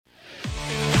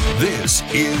This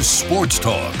is Sports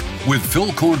Talk with Phil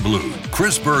Kornbluth,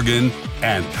 Chris Bergen,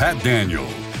 and Pat Daniel.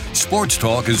 Sports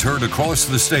Talk is heard across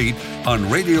the state on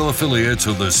radio affiliates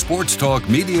of the Sports Talk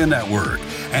Media Network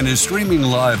and is streaming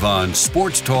live on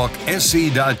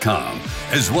sportstalksc.com,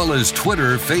 as well as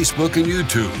Twitter, Facebook, and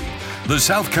YouTube. The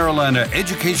South Carolina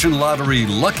Education Lottery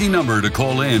lucky number to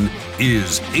call in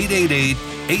is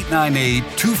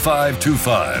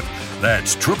 888-898-2525.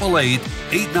 That's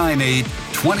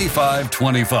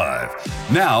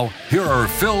 888-898-2525. Now, here are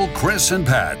Phil, Chris, and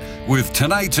Pat with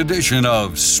tonight's edition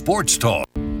of Sports Talk.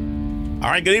 All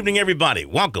right, good evening, everybody.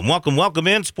 Welcome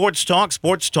in Sports Talk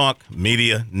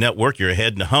Media Network. You're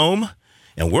heading home,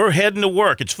 and we're heading to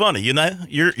work. It's funny, you know,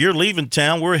 you're leaving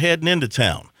town, we're heading into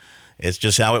town. It's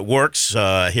just how it works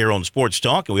here on Sports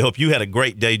Talk, and we hope you had a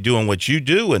great day doing what you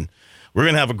do, and we're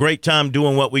going to have a great time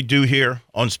doing what we do here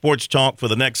on Sports Talk for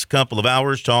the next couple of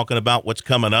hours, talking about what's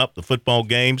coming up, the football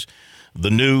games,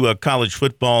 the new college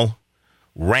football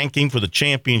ranking for the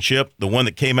championship, the one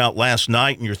that came out last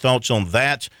night, and your thoughts on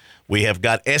that. We have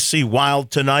got SC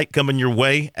Wild tonight coming your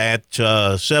way at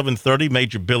 7:30,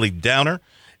 Major Billy Downer.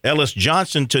 Ellis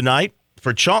Johnson tonight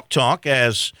for Chalk Talk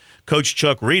as Coach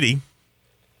Chuck Reedy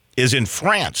is in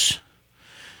France.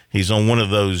 He's on one of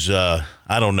those,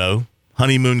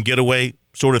 honeymoon getaway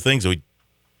sort of things. He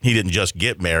didn't just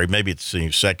get married. Maybe it's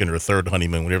his second or third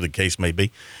honeymoon, whatever the case may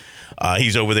be.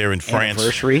 He's over there in France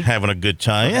having a good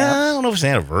time. Yeah, I don't know if it's an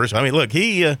anniversary. I mean, look,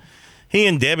 he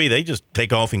and Debbie, they just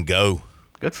take off and go.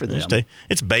 Good for them.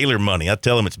 It's Baylor money. I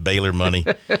tell him it's Baylor money.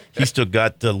 He's still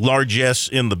got largesse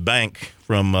in the bank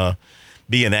from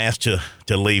being asked to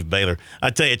leave Baylor.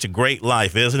 I tell you, it's a great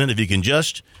life, isn't it? If you can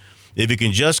just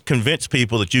convince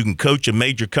people that you can coach a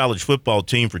major college football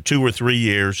team for 2 or 3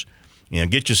 years,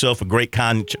 get yourself a great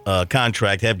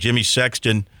contract, have Jimmy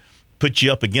Sexton put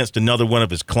you up against another one of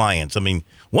his clients. I mean,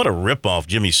 what a ripoff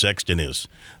Jimmy Sexton is,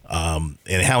 and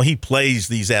how he plays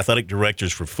these athletic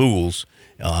directors for fools,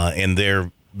 and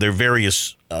their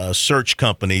various search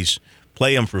companies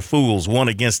play them for fools, one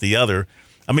against the other.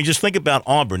 I mean, just think about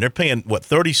Auburn. They're paying,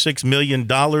 $36 million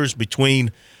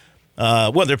between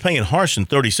they're paying Harsin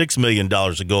 $36 million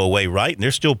to go away, right? And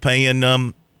they're still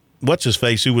paying,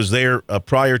 what's-his-face, who was there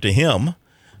prior to him.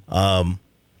 Malzahn?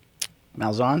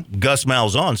 Gus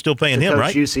Malzahn, still paying him,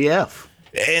 right? UCF.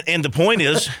 And the point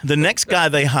is, the next guy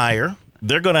they hire,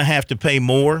 they're going to have to pay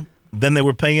more than they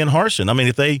were paying Harsin. I mean,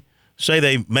 if they say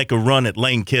they make a run at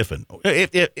Lane Kiffin, if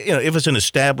it's an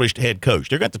established head coach,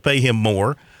 they're going to pay him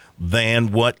more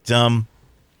than what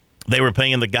they were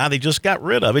paying the guy they just got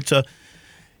rid of.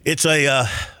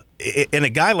 And a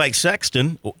guy like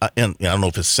Sexton, and I don't know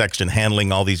if it's Sexton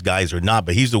handling all these guys or not,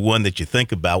 but he's the one that you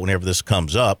think about whenever this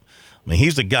comes up. I mean,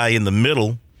 he's the guy in the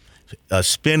middle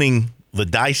spinning the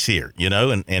dice here,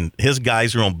 and his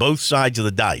guys are on both sides of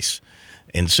the dice.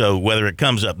 And so whether it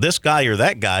comes up this guy or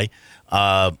that guy,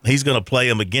 he's going to play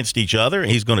them against each other,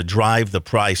 and he's going to drive the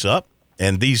price up.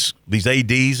 And these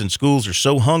ADs and schools are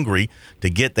so hungry to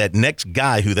get that next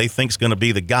guy who they think is going to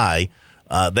be the guy.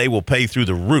 They will pay through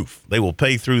the roof.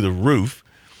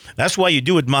 That's why you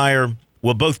do admire,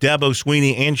 both Dabo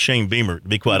Swinney and Shane Beamer, to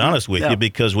be quite honest with you,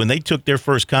 because when they took their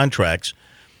first contracts,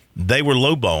 they were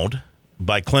lowballed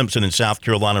by Clemson and South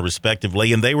Carolina,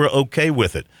 respectively, and they were okay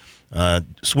with it.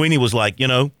 Swinney was like,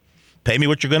 pay me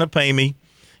what you're going to pay me.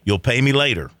 You'll pay me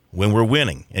later when we're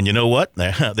winning. And you know what?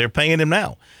 They're paying him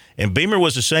now. And Beamer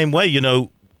was the same way.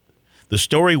 The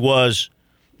story was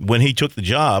when he took the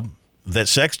job, that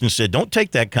Sexton said, "Don't take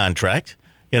that contract.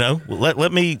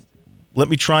 Let me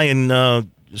try and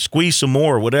squeeze some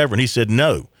more or whatever." And he said,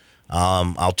 "No,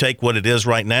 I'll take what it is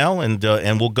right now, and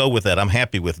we'll go with that. I'm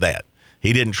happy with that."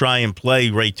 He didn't try and play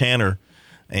Ray Tanner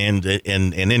and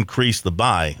increase the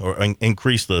buy or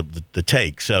increase the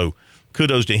take. So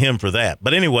kudos to him for that.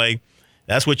 But anyway,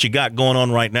 that's what you got going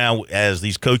on right now as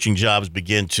these coaching jobs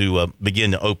begin to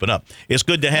open up. It's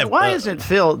good to have. Why isn't,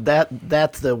 Phil,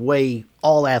 that's the way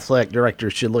all athletic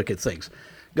directors should look at things?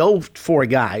 Go for a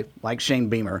guy like Shane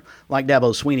Beamer, like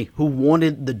Dabo Swinney, who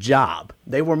wanted the job.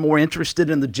 They were more interested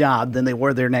in the job than they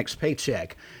were their next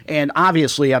paycheck. And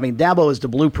obviously, Dabo is the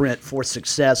blueprint for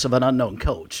success of an unknown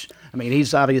coach.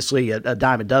 He's obviously a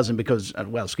dime a dozen because,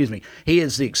 he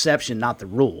is the exception, not the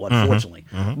rule, unfortunately.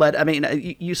 Mm-hmm. But,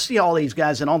 you see all these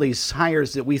guys and all these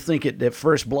hires that we think at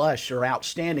first blush are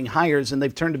outstanding hires, and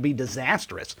they've turned to be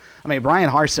disastrous. Brian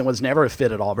Harsin was never a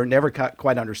fit at Auburn, never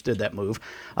quite understood that move.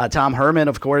 Tom Herman,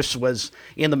 of course, was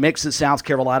in the mix at South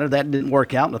Carolina. That didn't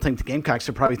work out, and I think the Gamecocks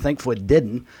are probably thankful it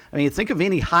didn't. Think of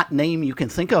any hot name you can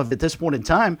think of at this point in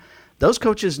time. Those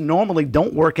coaches normally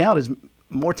don't work out as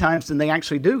more times than they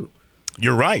actually do.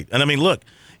 You're right. And look,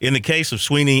 in the case of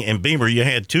Sweeney and Beamer, you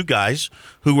had two guys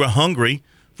who were hungry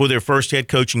for their first head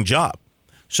coaching job.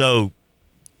 So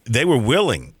they were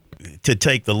willing to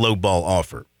take the low ball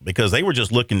offer because they were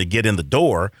just looking to get in the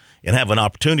door and have an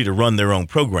opportunity to run their own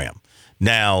program.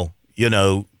 Now,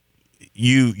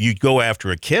 you go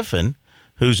after a Kiffin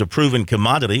who's a proven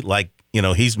commodity, like,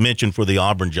 he's mentioned for the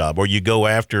Auburn job, or you go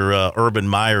after Urban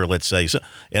Meyer, let's say,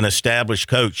 an established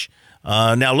coach.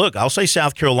 Now, look, I'll say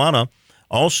South Carolina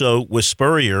also with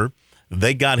Spurrier,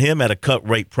 they got him at a cut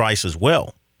rate price as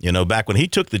well, back when he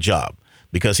took the job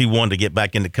because he wanted to get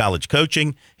back into college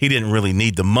coaching. He didn't really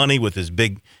need the money with his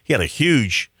he had a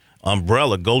huge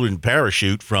umbrella, golden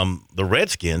parachute from the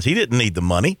Redskins. He didn't need the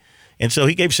money. And so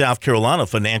he gave South Carolina a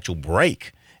financial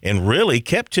break and really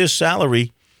kept his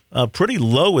salary pretty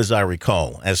low, as I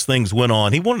recall, as things went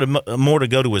on. He wanted more to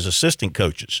go to his assistant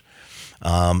coaches.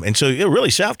 And so really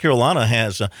South Carolina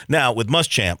has now with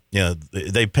Muschamp,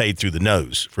 they paid through the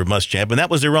nose for Muschamp, and that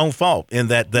was their own fault in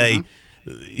that they,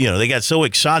 they got so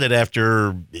excited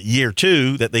after year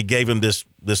 2 that they gave him this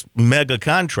mega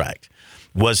contract.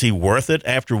 Was he worth it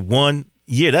after 1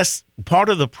 year? That's part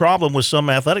of the problem with some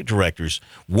athletic directors.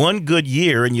 1 good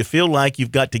year, and you feel like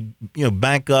you've got to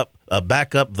back up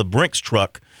the Brinks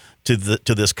truck to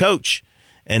this coach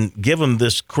and give him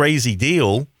this crazy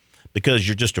deal because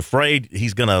you're just afraid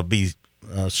he's going to be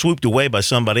swooped away by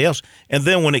somebody else. And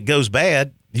then when it goes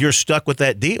bad, you're stuck with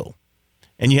that deal.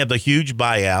 And you have the huge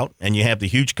buyout, and you have the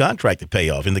huge contract to pay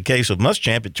off. In the case of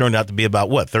Muschamp, it turned out to be about,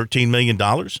 $13 million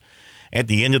at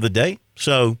the end of the day?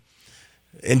 So,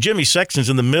 and Jimmy Sexton's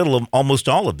in the middle of almost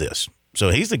all of this. So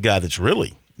he's the guy that's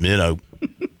really,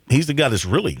 he's the guy that's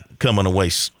really coming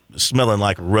away smelling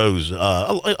like a rose,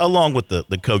 along with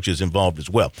the coaches involved as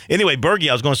well. Anyway, Bergie,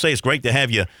 I was going to say it's great to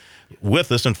have you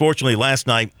with us. Unfortunately, last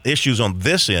night, issues on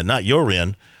this end, not your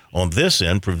end, on this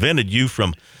end, prevented you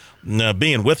from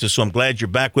being with us. So I'm glad you're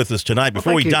back with us tonight.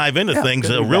 Before we dive into things,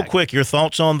 real quick, your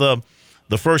thoughts on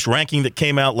the first ranking that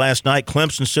came out last night.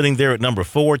 Clemson sitting there at number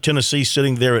 4, Tennessee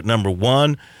sitting there at number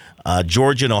 1,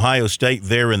 Georgia and Ohio State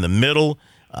there in the middle,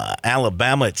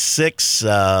 Alabama at 6.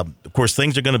 Of course,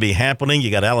 things are going to be happening.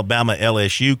 You got Alabama,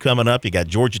 LSU coming up. You got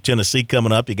Georgia, Tennessee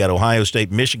coming up. You got Ohio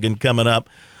State, Michigan coming up.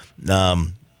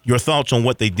 Your thoughts on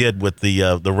what they did with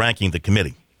the ranking, the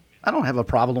committee? I don't have a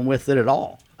problem with it at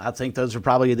all. I think those are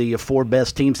probably the 4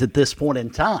 best teams at this point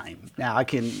in time. Now,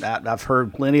 I've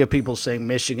heard plenty of people saying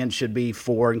Michigan should be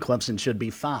 4 and Clemson should be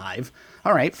 5.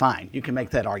 All right, fine. You can make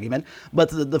that argument. But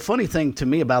the funny thing to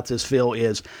me about this, Phil,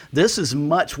 is this is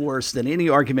much worse than any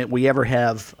argument we ever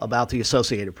have about the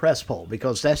Associated Press poll,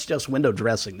 because that's just window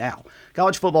dressing now.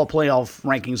 College football playoff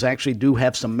rankings actually do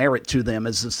have some merit to them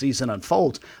as the season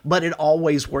unfolds, but it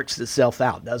always works itself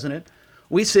out, doesn't it?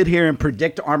 We sit here and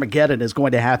predict Armageddon is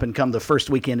going to happen come the first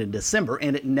weekend in December,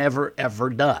 and it never, ever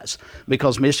does,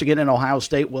 because Michigan and Ohio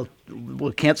State will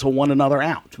cancel one another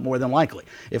out, more than likely.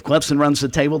 If Clemson runs the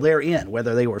table, they're in.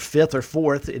 Whether they were 5th or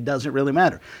 4th, it doesn't really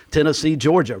matter. Tennessee,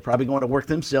 Georgia are probably going to work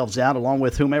themselves out, along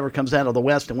with whomever comes out of the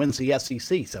West and wins the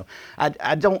SEC. So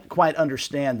I don't quite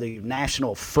understand the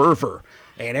national fervor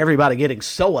and everybody getting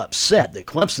so upset that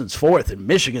Clemson's 4th and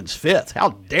Michigan's 5th. How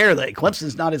dare they?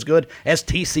 Clemson's not as good as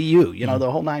TCU, the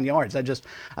whole 9 yards. I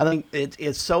think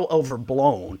it's so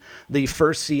overblown, the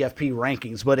first CFP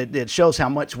rankings, but it shows how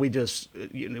much we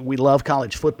love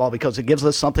college football, because it gives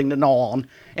us something to gnaw on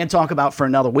and talk about for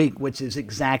another week, which is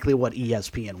exactly what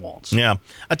ESPN wants. Yeah.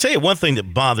 I tell you one thing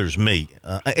that bothers me,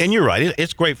 and you're right,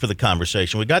 it's great for the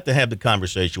conversation. We got to have the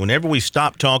conversation. Whenever we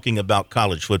stop talking about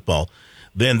college football,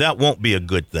 then that won't be a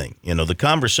good thing. The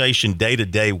conversation day to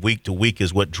day, week to week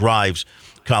is what drives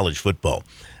college football.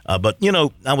 But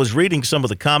I was reading some of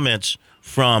the comments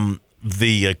from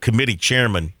the committee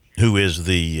chairman, who is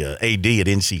the AD at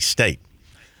NC State.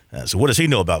 So what does he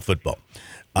know about football?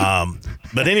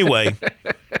 But anyway.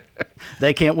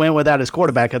 They can't win without his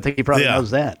quarterback. I think he probably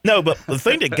knows that. No, but the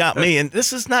thing that got me, and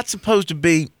this is not supposed to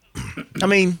be,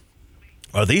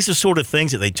 are these the sort of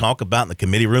things that they talk about in the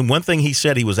committee room? One thing he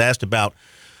said, he was asked about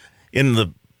in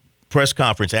the press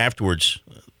conference afterwards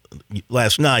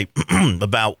last night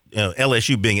about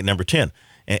LSU being at number 10.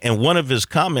 And one of his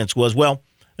comments was,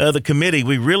 the committee,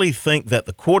 we really think that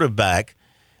the quarterback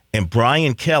and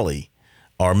Brian Kelly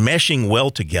are meshing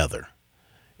well together.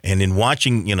 And in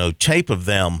watching, tape of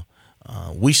them,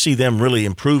 we see them really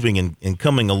improving and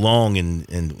coming along,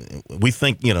 and we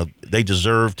think, they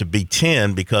deserve to be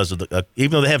 10 because of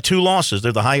even though they have 2 losses,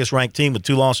 they're the highest ranked team with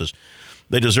 2 losses.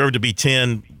 They deserve to be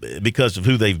 10 because of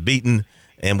who they've beaten,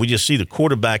 and we just see the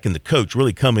quarterback and the coach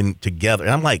really coming together.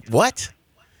 And I'm like, what?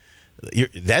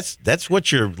 That's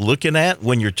what you're looking at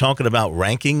when you're talking about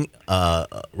ranking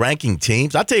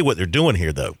teams. I'll tell you what they're doing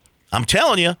here, though. I'm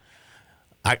telling you,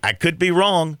 I could be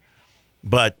wrong,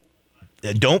 but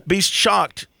don't be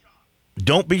shocked.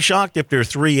 Don't be shocked if there are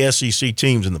 3 SEC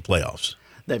teams in the playoffs.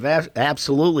 They've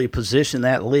absolutely positioned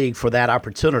that league for that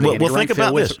opportunity. Well, think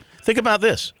about this. Think about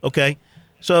this, okay?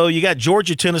 So you got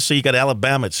Georgia, Tennessee, you got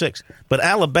Alabama at 6. But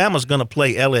Alabama's going to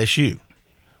play LSU,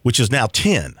 which is now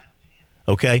 10,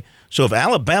 okay? So if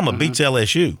Alabama beats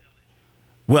LSU,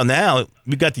 well, now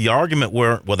we got the argument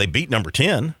where, they beat number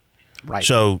 10. Right.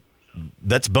 So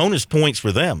that's bonus points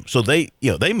for them. So they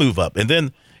move up. And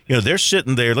then, they're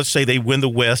sitting there. Let's say they win the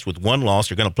West with 1 loss.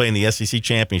 They're going to play in the SEC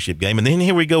championship game. And then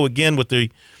here we go again with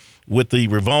the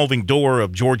revolving door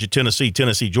of Georgia, Tennessee,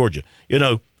 Georgia.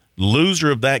 Loser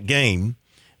of that game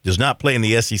does not play in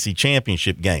the SEC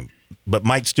championship game, but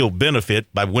might still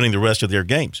benefit by winning the rest of their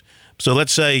games. So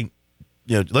let's say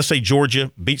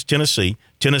Georgia beats Tennessee.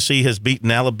 Tennessee has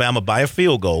beaten Alabama by a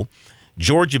field goal.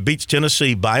 Georgia beats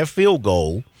Tennessee by a field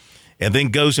goal and then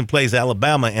goes and plays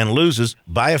Alabama and loses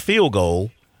by a field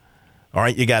goal. All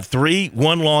right, you got 3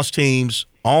 one-loss teams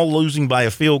all losing by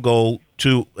a field goal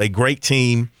to a great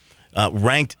team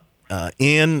ranked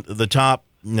in the top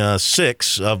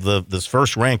 6 of this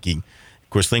first ranking. Of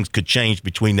course, things could change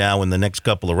between now and the next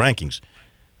couple of rankings.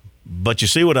 But you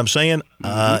see what I'm saying?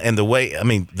 And the way,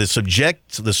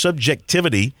 the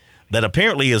subjectivity that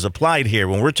apparently is applied here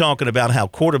when we're talking about how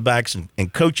quarterbacks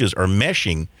and coaches are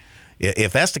meshing,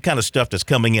 if that's the kind of stuff that's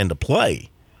coming into play,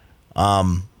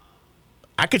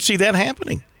 I could see that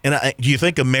happening. And do you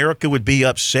think America would be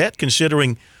upset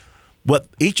considering what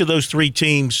each of those 3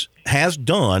 teams has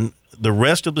done the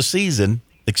rest of the season,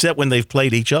 except when they've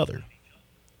played each other?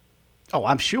 Oh,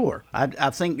 I'm sure. I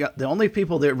think the only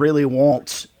people that really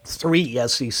want 3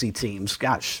 SEC teams,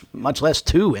 much less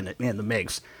 2 in the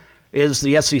mix, is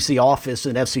the SEC office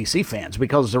and SEC fans,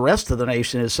 because the rest of the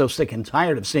nation is so sick and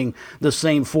tired of seeing the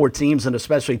same 4 teams, and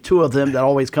especially 2 of them that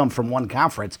always come from one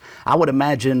conference. I would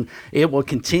imagine it will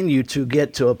continue to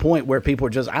get to a point where people are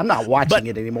just, I'm not watching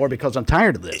it anymore because I'm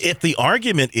tired of this. If the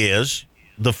argument is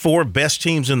the 4 best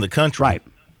teams in the country, right,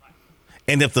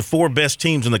 and if the 4 best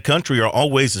teams in the country are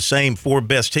always the same 4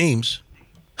 best teams,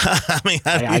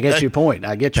 I get your point.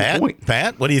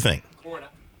 Pat, what do you think?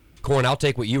 Corn, I'll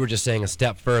take what you were just saying a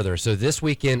step further. So this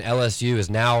weekend, LSU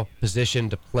is now positioned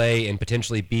to play and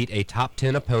potentially beat a top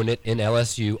 10 opponent in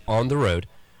LSU on the road.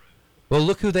 Well,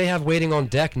 look who they have waiting on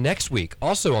deck next week,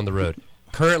 also on the road.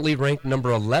 Currently ranked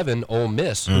number 11, Ole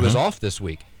Miss, who is off this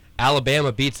week.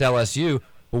 Alabama beats LSU.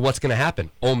 Well, what's going to happen?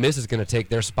 Ole Miss is going to take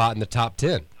their spot in the top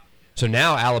 10. So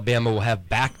now Alabama will have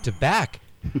back-to-back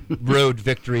road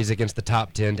victories against the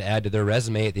top 10 to add to their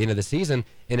resume at the end of the season.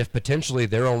 And if potentially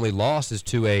their only loss is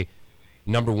to a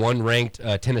number 1 ranked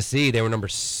Tennessee, they were number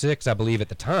 6, I believe, at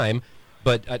the time,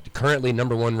 but currently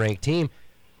number 1 ranked team.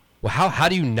 Well, how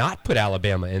do you not put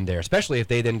Alabama in there, especially if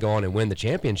they then go on and win the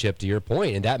championship, to your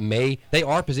point? And they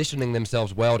are positioning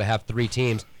themselves well to have 3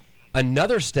 teams.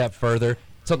 Another step further,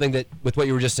 something that, with what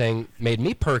you were just saying, made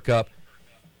me perk up.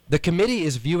 The committee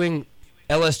is viewing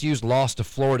LSU's loss to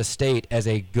Florida State as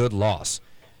a good loss.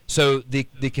 So the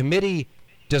committee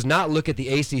does not look at the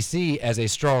ACC as a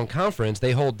strong conference.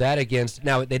 They hold that against,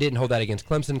 now they didn't hold that against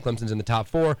Clemson. Clemson's in the top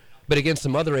 4, but against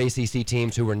some other ACC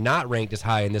teams who were not ranked as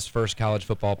high in this first college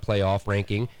football playoff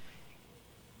ranking.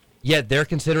 Yet they're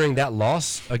considering that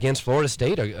loss against Florida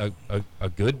State a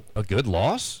good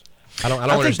loss. I don't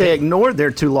think understand. they ignored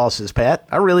their 2 losses, Pat.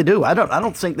 I really do. I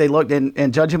don't think they looked,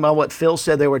 and judging by what Phil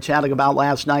said they were chatting about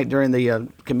last night during the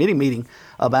committee meeting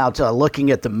about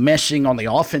looking at the meshing on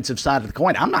the offensive side of the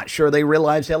coin, I'm not sure they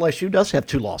realized LSU does have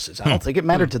 2 losses. I don't think it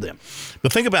mattered to them.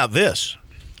 But think about this.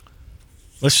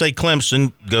 Let's say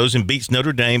Clemson goes and beats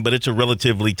Notre Dame, but it's a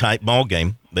relatively tight ball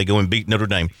game. They go and beat Notre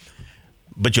Dame.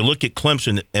 But you look at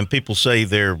Clemson and people say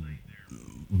their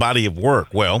body of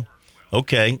work. Well,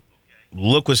 okay,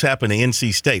 look what's happened to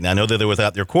NC State. Now, I know that they're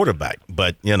without their quarterback,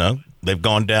 but, they've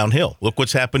gone downhill. Look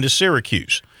what's happened to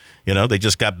Syracuse. They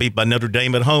just got beat by Notre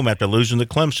Dame at home after losing to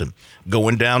Clemson,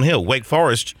 going downhill. Wake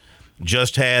Forest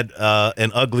just had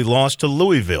an ugly loss to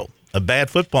Louisville, a bad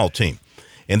football team.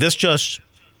 And this just,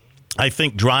 I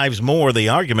think, drives more the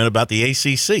argument about the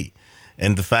ACC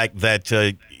and the fact that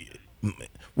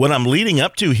what I'm leading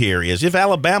up to here is if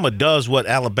Alabama does what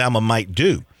Alabama might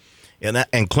do and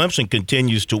Clemson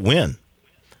continues to win,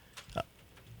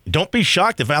 don't be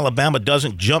shocked if Alabama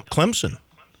doesn't jump Clemson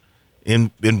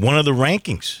in one of the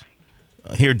rankings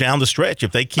here down the stretch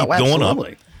if they keep going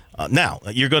up. Now,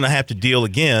 you're going to have to deal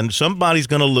again. Somebody's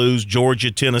going to lose Georgia,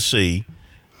 Tennessee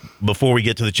before we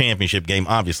get to the championship game.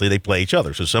 Obviously, they play each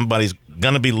other, so somebody's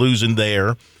going to be losing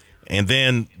there. And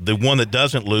then the one that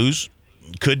doesn't lose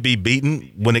could be beaten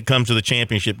when it comes to the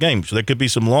championship game. So there could be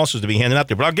some losses to be handed out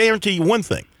there. But I'll guarantee you one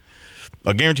thing.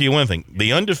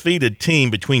 The undefeated team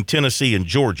between Tennessee and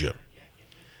Georgia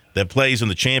that plays in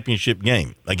the championship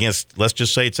game against, let's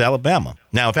just say it's Alabama.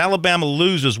 Now, if Alabama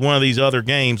loses one of these other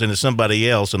games and it's somebody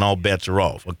else, and all bets are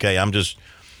off, okay? I'm just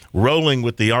rolling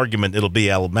with the argument it'll be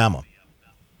Alabama.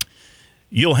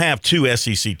 You'll have two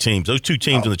SEC teams. Those two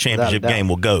teams in the championship game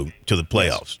will go to the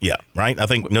playoffs. Yes. Yeah, right? I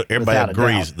think everybody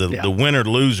agrees. The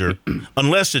winner-loser,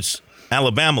 unless it's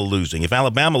Alabama losing. If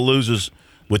Alabama loses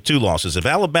with two losses, if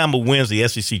Alabama wins the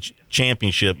SEC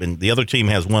championship and the other team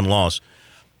has one loss,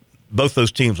 both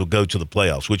those teams will go to the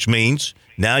playoffs, which means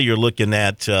now you're looking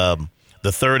at the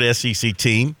third SEC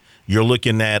team. You're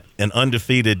looking at an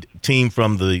undefeated team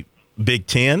from the Big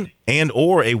Ten and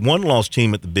or a one-loss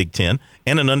team at the Big Ten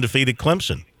and an undefeated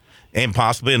Clemson and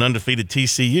possibly an undefeated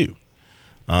TCU.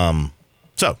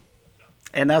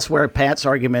 And that's where Pat's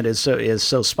argument is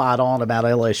so spot on about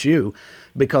LSU,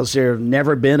 because there have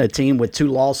never been a team with two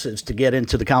losses to get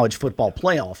into the college football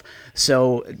playoff.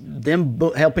 So them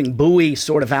helping buoy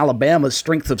sort of Alabama's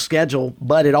strength of schedule,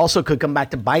 but it also could come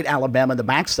back to bite Alabama in the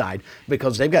backside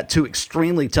because they've got two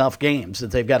extremely tough games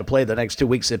that they've got to play the next 2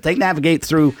 weeks. If they navigate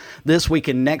through this week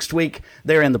and next week,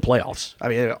 they're in the playoffs. I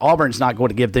mean, Auburn's not going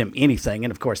to give them anything.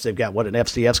 And, of course, they've got, an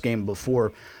FCS game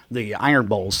before the Iron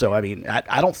Bowl. So, I mean,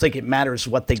 I don't think it matters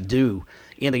what they do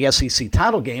in the SEC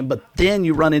title game, but then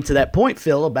you run into that point,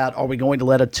 Phil, about are we going to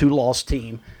let a two-loss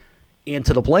team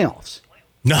into the playoffs?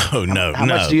 No. How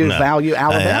much do you value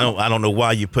Alabama? I don't know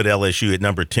why you put LSU at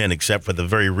number 10 except for the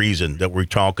very reason that we're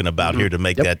talking about here to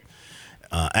make that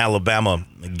Alabama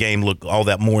game look all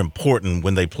that more important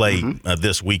when they play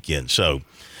this weekend. So,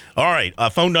 all right,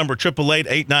 phone number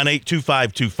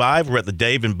 888-898-2525. We're at the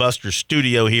Dave and Buster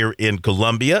studio here in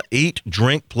Columbia. Eat,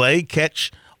 drink, play,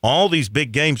 catch all these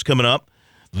big games coming up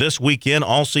this weekend,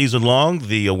 all season long.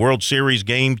 The World Series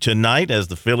game tonight as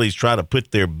the Phillies try to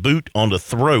put their boot on the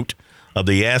throat of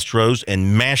the Astros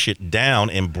and mash it down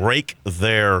and break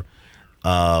their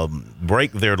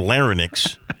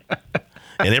larynx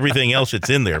and everything else that's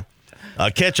in there.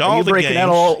 Catch all the games. Breaking out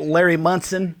all Larry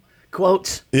Munson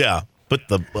quotes. Yeah, put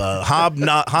the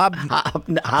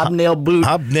hobnail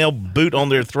boot on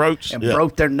their throats and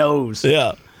broke their nose.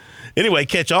 Yeah. Anyway,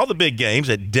 catch all the big games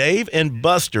at Dave and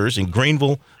Buster's in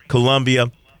Greenville,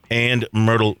 Columbia, and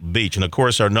Myrtle Beach. And, of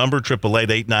course, our number,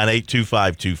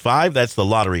 888-898-2525. That's the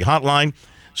lottery hotline.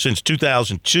 Since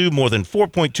 2002, more than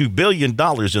 $4.2 billion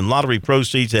in lottery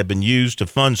proceeds have been used to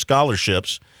fund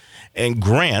scholarships and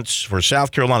grants for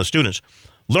South Carolina students.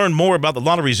 Learn more about the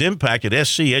lottery's impact at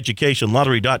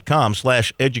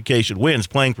sceducationlottery.com/educationwins.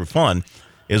 Playing for fun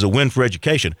is a win for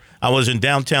education. I was in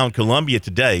downtown Columbia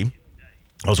today.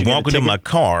 I was walking to my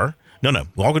car.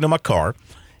 Walking to my car,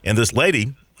 and this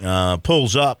lady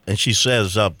pulls up, and she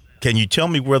says, can you tell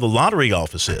me where the lottery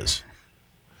office is?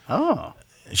 Oh.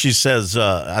 She says,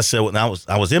 I said, well,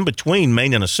 I was in between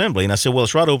Main and Assembly, and I said, well,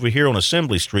 it's right over here on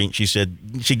Assembly Street. She said,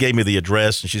 she gave me the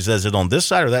address, and she says, is it on this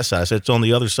side or that side? I said, it's on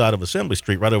the other side of Assembly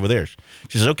Street, right over there.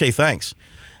 She says, okay, thanks.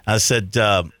 I said,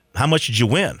 how much did you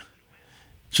win?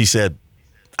 She said,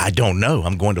 I don't know.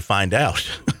 I'm going to find out.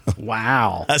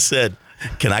 Wow. I said,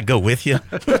 can I go with you?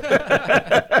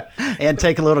 And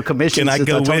take a little commission. Can I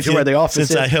go with you? Where the office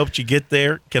since is. I helped you get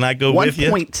there, can I go with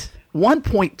you?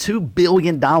 $1.2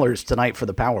 billion tonight for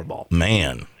the Powerball.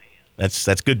 Man,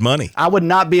 that's good money. I would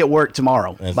not be at work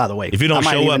tomorrow, by the way. If you don't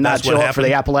show up, that's what happens. For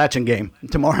the Appalachian game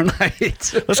tomorrow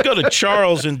night. Let's go to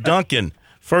Charles and Duncan.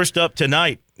 First up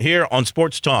tonight here on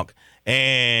Sports Talk.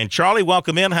 And Charlie,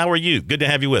 welcome in. How are you? Good to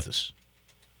have you with us.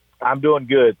 I'm doing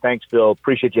good. Thanks, Phil.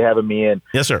 Appreciate you having me in.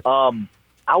 Yes, sir.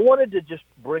 I wanted to just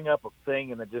bring up a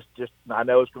thing, and I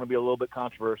know it's going to be a little bit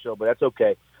controversial, but that's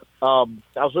okay. I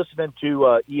was listening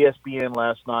to ESPN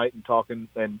last night and talking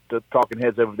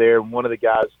heads over there, and one of the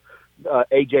guys,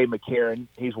 AJ McCarron,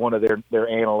 he's one of their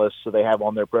analysts, so they have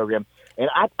on their program, and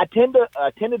I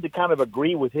tended to kind of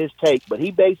agree with his take, but he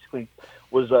basically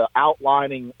was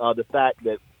outlining the fact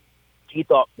that he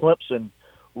thought Clemson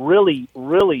really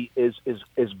is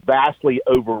vastly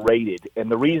overrated. And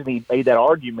the reason he made that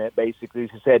argument basically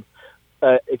is he said,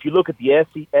 if you look at the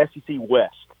SEC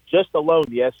West, just alone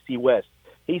the SEC West,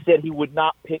 he said he would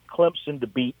not pick Clemson to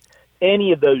beat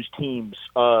any of those teams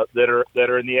that are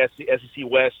in the SEC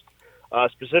West,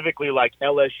 specifically like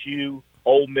LSU,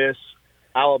 Ole Miss,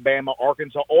 Alabama,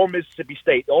 Arkansas, or Mississippi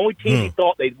State. The only team he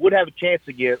thought they would have a chance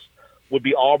against would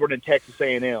be Auburn and Texas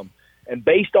A&M. And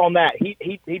based on that,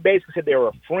 he basically said they were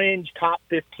a fringe top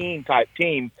 15 type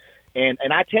team, and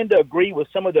I tend to agree with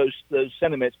some of those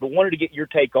sentiments, but wanted to get your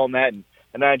take on that and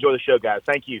and I enjoy the show, guys.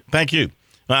 Thank you. Thank you.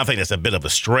 Well, I think that's a bit of a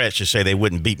stretch to say they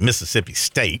wouldn't beat Mississippi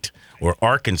State or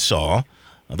Arkansas.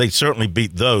 They'd certainly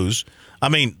beat those. I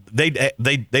mean, they'd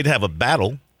have a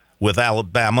battle with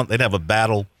Alabama. They'd have a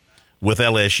battle with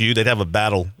LSU. They'd have a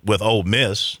battle with Ole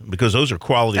Miss because those are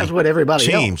quality That's what everybody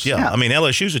teams. else. Yeah. I mean,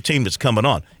 LSU's a team that's coming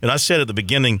on. And I said at the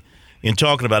beginning in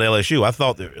talking about LSU, I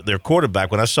thought their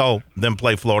quarterback, when I saw them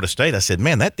play Florida State, I said,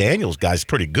 man, that Daniels guy's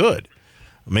pretty good.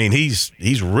 I mean, he's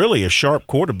really a sharp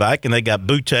quarterback, and they got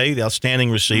Boutte, the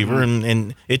outstanding receiver,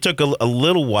 and it took a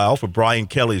little while for Brian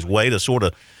Kelly's way to sort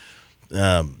of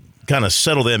kind of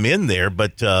settle them in there,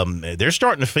 but they're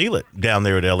starting to feel it down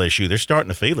there at LSU. They're starting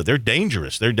to feel it. They're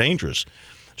dangerous.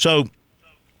 So,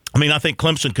 I mean, I think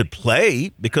Clemson could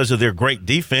play because of their great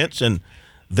defense and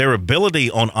their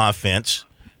ability on offense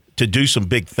to do some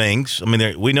big things. I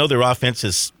mean, we know their offense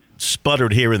has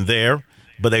sputtered here and there,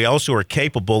 but they also are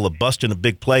capable of busting a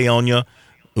big play on you.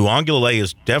 Uiagalelei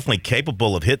is definitely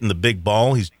capable of hitting the big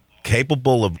ball. He's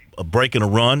capable of breaking a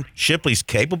run. Shipley's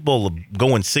capable of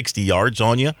going 60 yards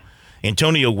on you.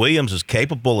 Antonio Williams is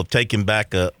capable of taking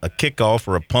back a kickoff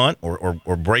or a punt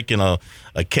or breaking a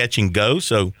catch and go.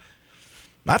 So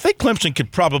I think Clemson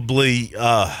could probably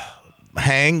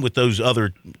hang with those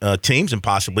other teams and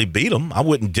possibly beat them. I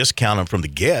wouldn't discount them from the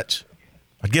get.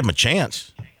 I'd give them a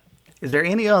chance. Is there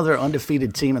any other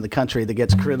undefeated team in the country that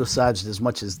gets criticized as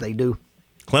much as they do?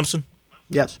 Clemson?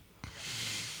 Yes.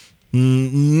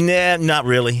 Nah, not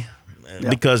really. Yeah.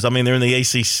 Because, I mean, they're in the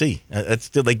ACC.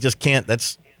 They just can't.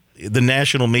 That's the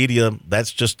national media.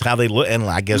 That's just how they look. And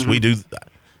I guess we do.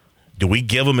 Do we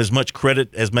give them as much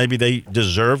credit as maybe they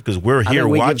deserve? Because we're here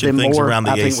watching things around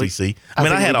the ACC. I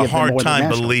mean, I had a hard time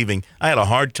believing.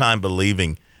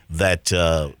 That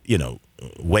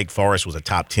Wake Forest was a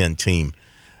top 10 team.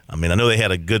 I mean, I know they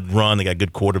had a good run. They got a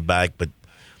good quarterback, but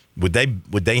would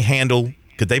they handle?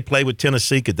 Could they play with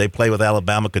Tennessee? Could they play with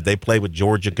Alabama? Could they play with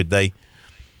Georgia? Could they?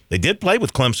 They did play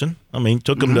with Clemson. I mean,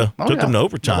 took them to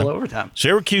overtime. Double overtime.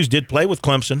 Syracuse did play with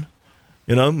Clemson.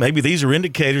 Maybe these are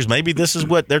indicators. Maybe this is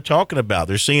what they're talking about.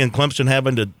 They're seeing Clemson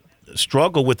having to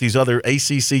struggle with these other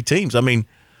ACC teams. I mean,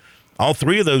 all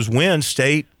three of those wins,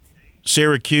 State,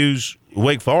 Syracuse,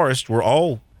 Wake Forest, were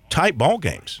all tight ball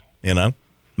games.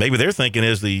 Maybe they're thinking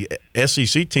as the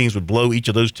SEC teams would blow each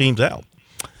of those teams out.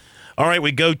 All right,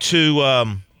 we go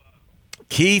to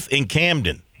Keith in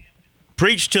Camden.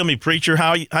 Preach to me, preacher.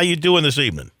 How you doing this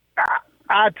evening?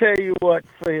 I tell you what,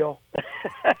 Phil.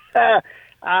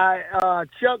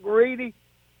 Chuck Reedy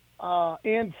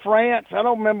in France. I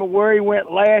don't remember where he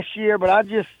went last year, but I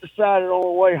just decided on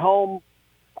the way home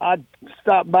I'd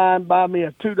stop by and buy me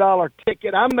a $2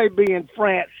 ticket. I may be in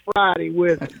France Friday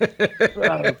with him.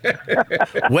 So.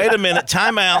 Wait a minute.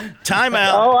 Time out.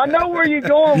 Oh, I know where you're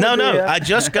going No. with this. I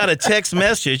just got a text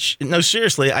message. No,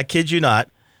 seriously, I kid you not.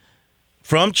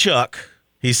 From Chuck.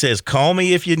 He says, call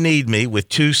me if you need me with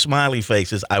 2 smiley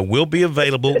faces. I will be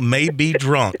available, may be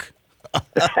drunk.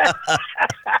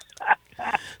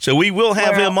 So we will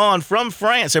have him on from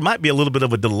France. There might be a little bit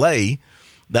of a delay.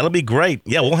 That'll be great.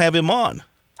 Yeah, we'll have him on.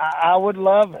 I would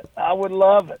love it. I would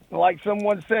love it. Like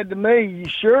someone said to me,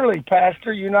 surely,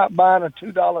 Pastor, you're not buying a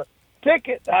 $2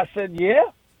 ticket. I said, yeah.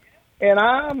 And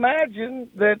I imagine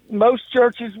that most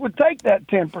churches would take that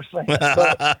 10%.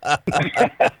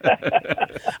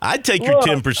 I'd take your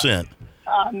 10%.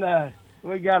 I know.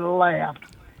 We got to laugh.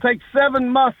 Takes 7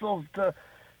 muscles to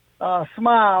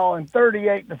smile and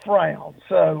 38 to frown.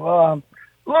 So,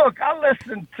 look, I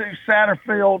listened to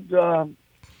Satterfield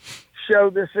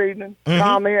show this evening,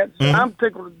 comments. I'm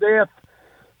tickled to death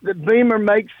that Beamer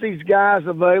makes these guys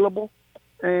available.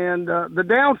 And the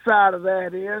downside of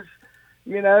that is,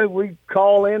 we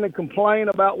call in and complain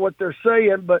about what they're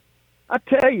saying, but I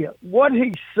tell you, what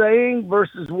he's saying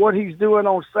versus what he's doing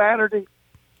on Saturday,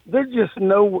 they just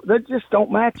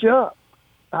don't match up.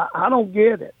 I don't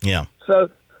get it. Yeah.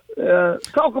 So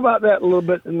talk about that a little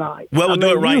bit tonight. Well, we'll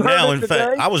do it right now. In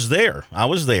fact, I was there.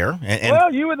 And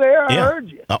well, you were there. I heard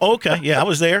you. Okay. Yeah, I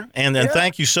was there. And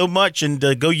thank you so much. And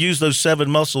go use those 7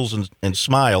 muscles and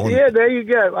smile. Yeah, there you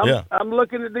go. I'm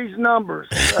looking at these numbers.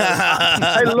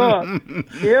 Hey, look,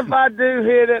 if I do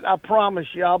hit it, I promise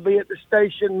you I'll be at the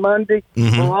station Monday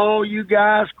for all you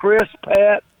guys, Chris,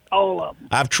 Pat, all of them.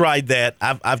 I've tried that.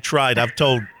 I've tried. I've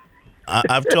told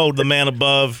the man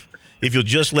above, if you'll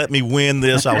just let me win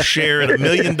this, I'll share it. $1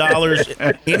 million.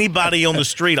 Anybody on the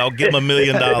street, I'll give them $1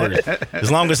 million.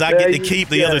 As long as I get to keep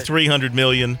the other $300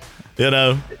 million,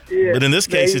 Yeah, but in this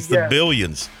case, it's the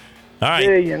billions. All right.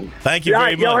 Billions. Thank you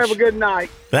very much. Y'all have a good night.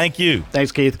 Thank you.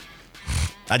 Thanks, Keith.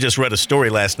 I just read a story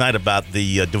last night about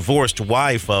the divorced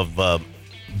wife of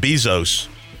Bezos.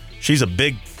 She's a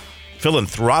big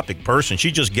philanthropic person.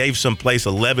 She just gave someplace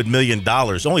 $11 million,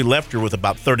 only left her with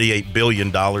about $38 billion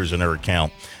in her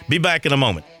account. Be back in a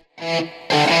moment.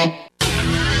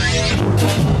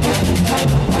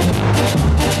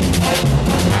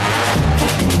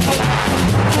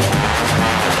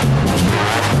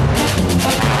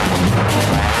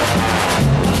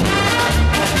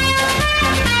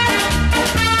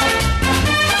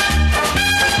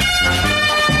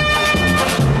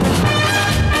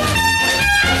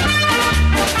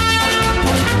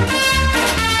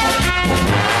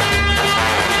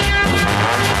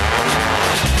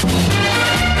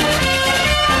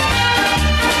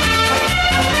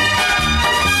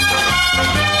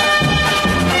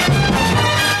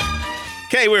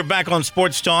 Okay, we're back on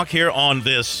Sports Talk here on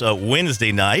this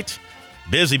Wednesday night.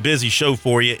 Busy show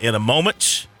for you in a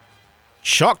moment.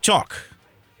 Chalk Talk.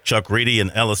 Chuck Reedy and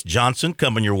Ellis Johnson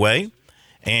coming your way.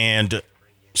 And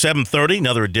 7:30,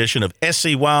 another edition of SC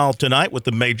Wild Tonight with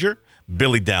the Major,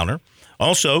 Billy Downer.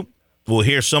 Also, we'll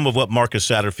hear some of what Marcus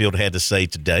Satterfield had to say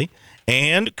today.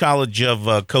 And College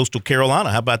of Coastal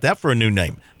Carolina. How about that for a new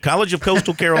name? College of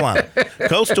Coastal Carolina.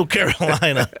 Coastal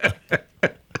Carolina.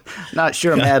 Not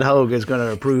sure Matt Hogue is going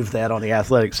to approve that on the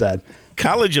athletic side.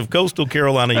 College of Coastal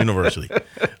Carolina University.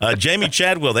 Jamie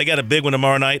Chadwell, they got a big one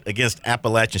tomorrow night against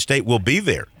Appalachian State. We'll be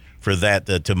there for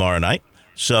that tomorrow night.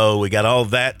 So we got all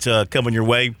that coming your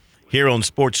way here on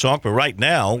Sports Talk. But right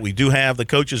now, we do have the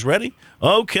coaches ready.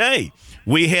 Okay.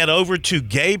 We head over to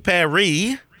Gay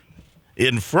Paris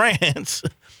in France,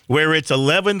 where it's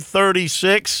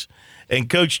 11:36. And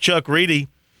Coach Chuck Reedy,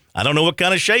 I don't know what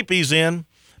kind of shape he's in,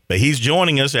 but he's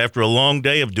joining us after a long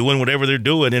day of doing whatever they're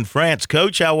doing in France.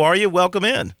 Coach, how are you? Welcome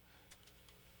in.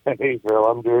 Hey, Phil,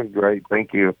 I'm doing great.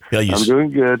 Thank you. Yeah, I'm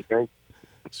doing good. Thanks.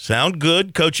 Sound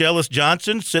good. Coach Ellis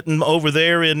Johnson sitting over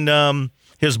there in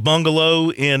his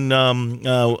bungalow in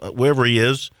wherever he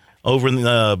is, over in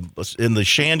the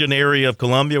Shandon area of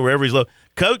Columbia, wherever he's located.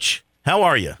 Coach, how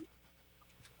are you?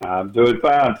 I'm doing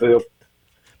fine, Phil.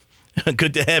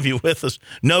 Good to have you with us.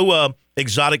 No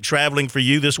exotic traveling for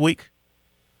you this week?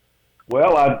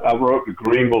 Well, I rode to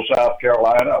Greenville, South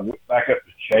Carolina. I went back up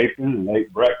to Chapin and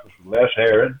ate breakfast with Les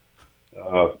Herod.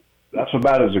 That's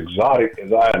about as exotic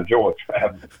as I enjoy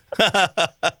traveling.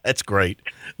 That's great.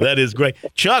 That is great.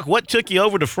 Chuck, what took you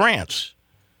over to France?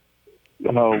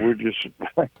 No, we're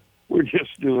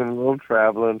just doing a little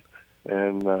traveling,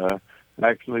 and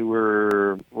actually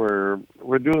we're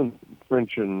doing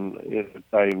French and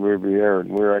Italian Riviera, and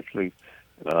we're actually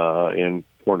in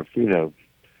Portofino,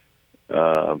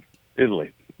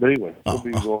 Italy. But anyway,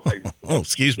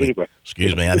 excuse me. Anyway,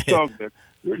 excuse me. I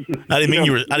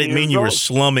didn't mean you were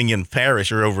slumming in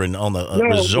Paris or over on the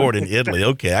resort in Italy.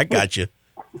 Okay, I got you.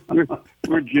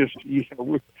 We're just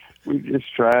we're just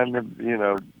trying to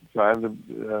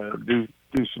do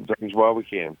some things while we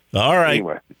can. All right.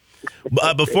 Anyway.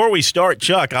 Before we start,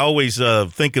 Chuck, I always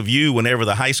think of you whenever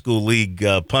the high school league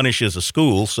punishes a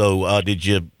school. So did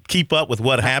you keep up with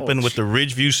what happened with the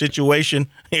Ridgeview situation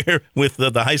here with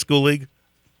the high school league?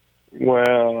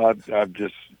 Well, I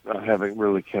haven't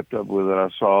really kept up with it. I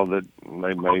saw that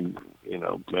they may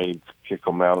kick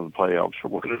them out of the playoffs or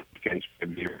whatever the case may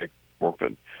be.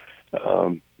 But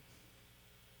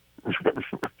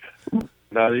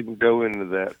not even go into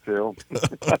that, Phil.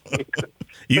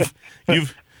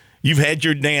 You've had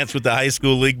your dance with the high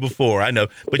school league before, I know.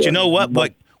 But you know what?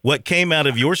 What came out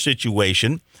of your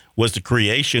situation was the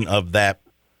creation of that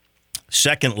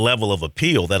second level of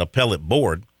appeal, that appellate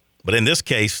board. But in this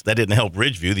case, that didn't help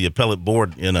Ridgeview. The appellate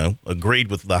board,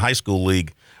 agreed with the high school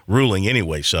league ruling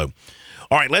anyway. So,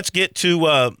 all right, let's get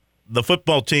to the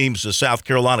football teams of South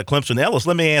Carolina, Clemson. Ellis,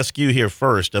 let me ask you here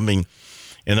first. I mean,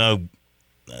 I'm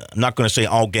not going to say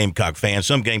all Gamecock fans.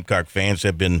 Some Gamecock fans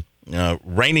have been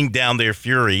raining down their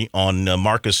fury on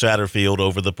Marcus Satterfield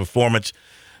over the performance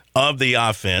of the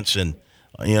offense. And,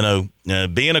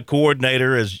 being a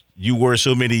coordinator, as you were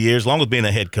so many years, along with being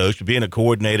a head coach, but being a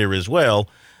coordinator as well,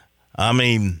 I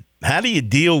mean, how do you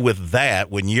deal with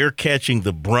that when you're catching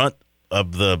the brunt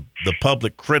of the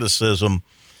public criticism?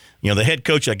 The head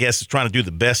coach, I guess, is trying to do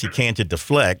the best he can to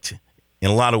deflect in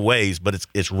a lot of ways, but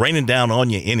it's raining down on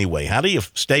you anyway. How do you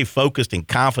stay focused and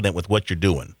confident with what you're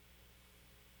doing?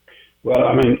 Well,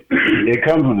 I mean, it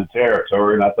comes with the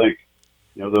territory, and I think,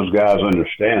 those guys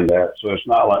understand that. So it's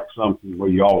not like something where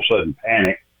you all of a sudden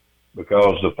panic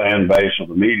because the fan base or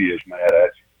the media is mad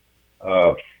at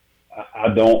you. I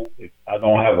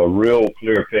don't have a real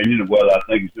clear opinion of whether I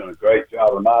think he's doing a great job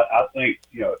or not. I think,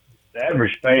 the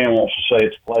average fan wants to say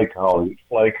it's play calling.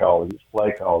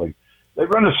 They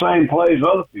run the same plays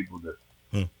other people do.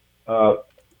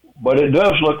 But it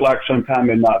does look like sometimes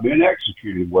they're not being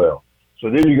executed well. So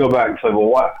then you go back and say, well,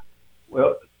 why?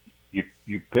 Well,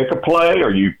 you pick a play,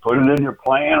 or you put it in your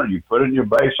plan, or you put it in your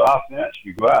base offense.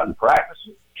 You go out and practice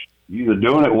it. You're either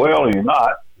doing it well or you're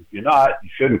not. If you're not, you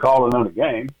shouldn't call it on a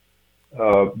game.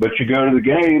 But you go to the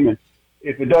game, and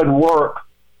if it doesn't work,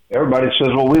 everybody says,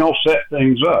 well, we don't set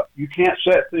things up. You can't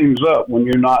set things up when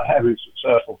you're not having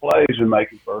successful plays and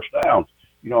making first downs.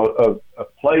 You know, a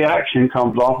play action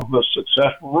comes off of a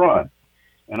successful run,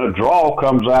 and a draw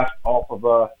comes off of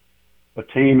a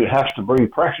team that has to bring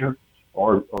pressure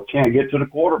or can't get to the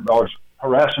quarterback, or is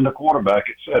harassing the quarterback,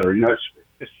 et cetera. You know,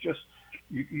 it's just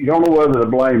you don't know whether to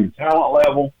blame the talent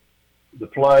level, the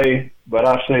play, but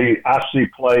I see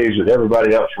plays that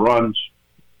everybody else runs.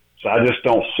 So I just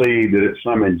don't see that it's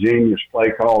some ingenious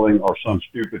play calling or some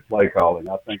stupid play calling.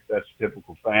 I think that's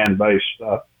typical fan-based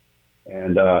stuff.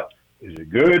 And is it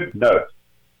good? No.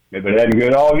 Maybe it hadn't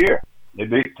good all year. They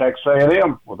beat Texas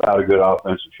A&M without a good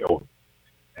offensive shoulder.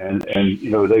 And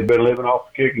you know, they've been living off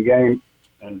the kicking game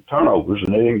and turnovers,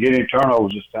 and they didn't get any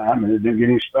turnovers this time, and they didn't get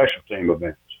any special team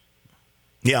events.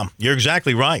 Yeah, you're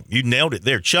exactly right. You nailed it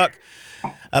there. Chuck,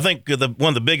 I think one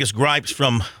of the biggest gripes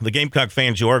from the Gamecock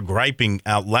fans who are griping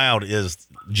out loud is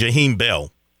Jaheim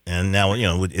Bell. And now, you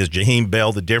know, is Jaheim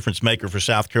Bell the difference maker for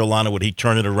South Carolina? Would he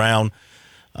turn it around?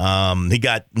 He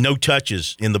got no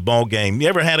touches in the ball game. You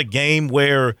ever had a game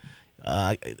where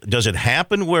does it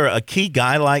happen where a key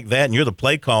guy like that, and you're the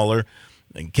play caller,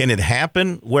 can it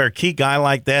happen where a key guy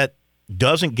like that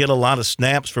doesn't get a lot of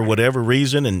snaps for whatever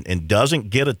reason and doesn't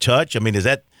get a touch? I mean, does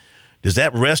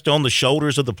that rest on the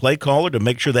shoulders of the play caller to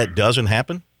make sure that doesn't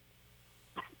happen?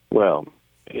 Well,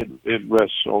 it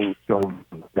rests on the shoulders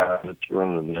of the guy that's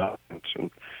running the offense. And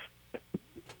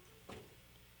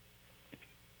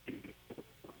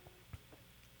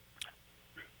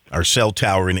our cell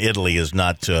tower in Italy is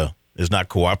not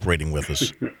cooperating with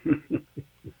us.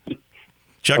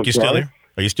 Chuck, okay. You still there?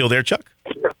 Are you still there, Chuck?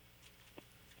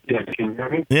 Yeah, can you hear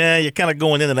me? Yeah, you're kind of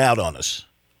going in and out on us.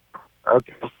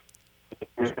 Okay.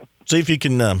 See if you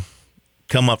can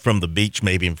come up from the beach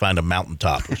maybe and find a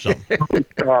mountaintop or something.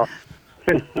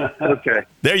 Okay.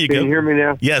 There you go. Can you hear me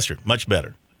now? Yes, sir. Much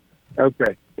better.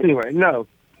 Okay. Anyway, no,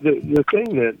 the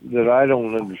thing that I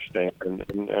don't understand,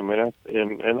 and I mean,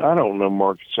 and I don't know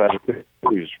Marcus Satterfield,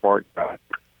 he's a smart guy.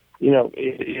 You know,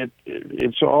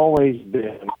 it's always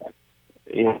been,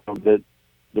 you know, that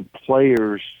the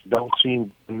players don't seem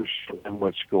to understand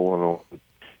what's going on.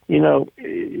 You know,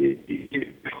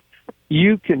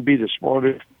 you can be the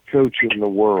smartest coach in the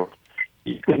world.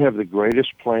 You can have the greatest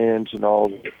plans and all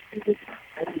that.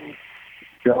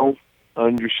 Don't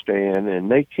understand, and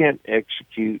they can't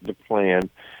execute the plan,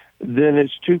 then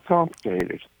it's too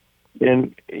complicated.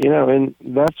 And, you know, and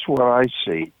that's what I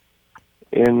see.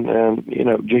 And, you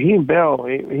know, Jaheim Bell,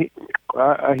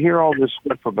 I hear all this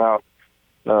stuff about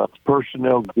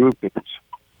personnel groupings.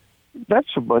 That's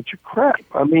a bunch of crap.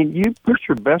 I mean, you put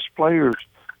your best players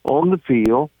on the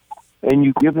field, and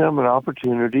you give them an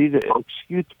opportunity to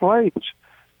execute the plays.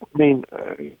 I mean,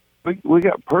 we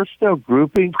got personnel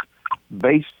groupings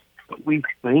based on what we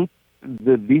think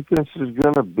the defense is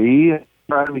going to be, and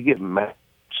trying to get matchups.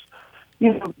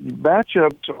 You know,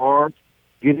 matchups are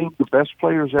getting the best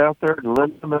players out there and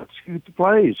letting them execute the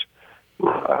plays.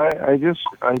 I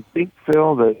think,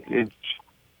 Phil, that it's,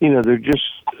 you know, they're just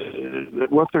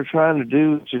what they're trying to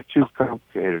do is just too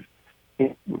complicated.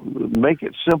 Make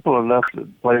it simple enough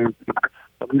that players can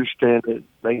understand it.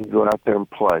 They can go out there and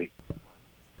play.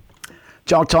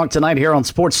 Chalk Talk tonight here on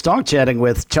Sports Talk, chatting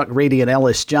with Chuck Reedy and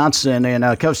Ellis Johnson.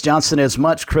 And Coach Johnson has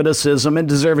much criticism, and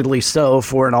deservedly so,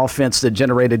 for an offense that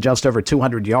generated just over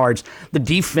 200 yards. The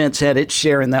defense had its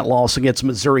share in that loss against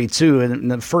Missouri, too. And in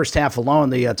the first half alone,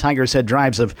 the Tigers had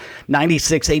drives of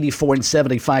 96, 84, and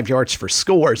 75 yards for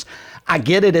scores. I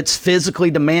get it. It's physically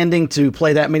demanding to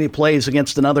play that many plays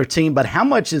against another team, but how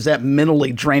much is that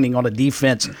mentally draining on a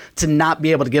defense to not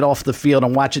be able to get off the field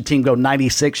and watch a team go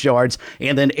 96 yards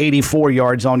and then 84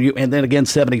 yards on you and then again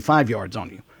 75 yards on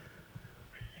you?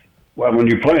 Well, when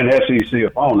you play an SEC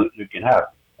opponent, it can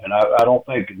happen. And I don't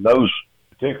think in those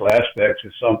particular aspects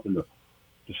it's something to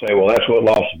say, well, that's what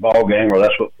lost the ball game or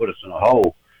that's what put us in a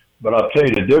hole. But I'll tell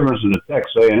you the difference in the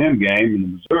Texas A&M game and the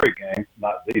Missouri game,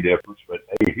 not the difference, but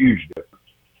a huge difference,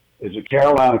 is that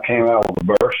Carolina came out with a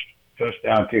burst,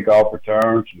 touchdown kickoff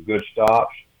returns, some good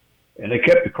stops, and they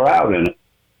kept the crowd in it.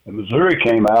 And Missouri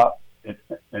came out, and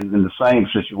in the same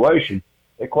situation,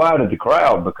 they quieted the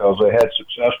crowd because they had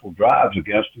successful drives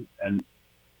against them, and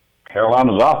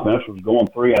Carolina's offense was going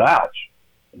 3 and outs,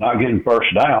 not getting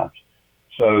first downs.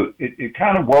 So it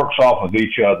kind of works off of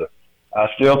each other. I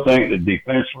still think that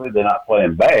defensively they're not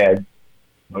playing bad,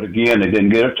 but again, they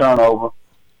didn't get a turnover.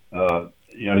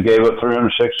 they gave up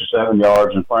 367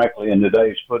 yards, and frankly, in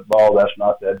today's football, that's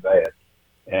not that bad.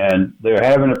 And they're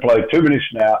having to play too many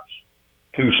snaps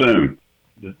too soon.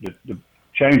 The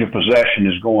change of possession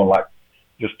is going like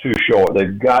just too short.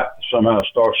 They've got to somehow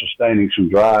start sustaining some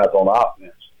drive on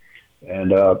offense.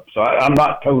 And so I'm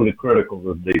not totally critical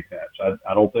of the defense.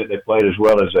 I don't think they played as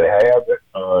well as they have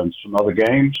in some other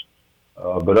games.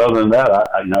 But other than that,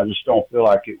 I just don't feel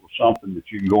like it was something that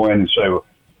you can go in and say, well,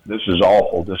 this is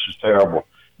awful, this is terrible.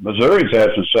 Missouri's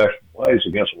had some second plays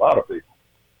against a lot of people.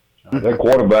 Their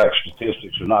quarterback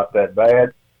statistics are not that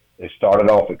bad. They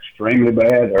started off extremely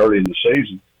bad early in the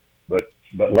season, but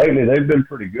lately they've been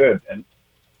pretty good. And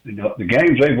the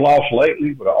games they've lost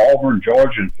lately were Auburn,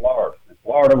 Georgia, and Florida. And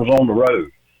Florida was on the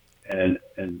road, and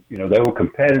they were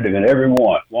competitive in every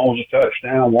one. One was a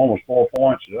touchdown, one was 4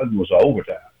 points, the other was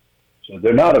overtime. So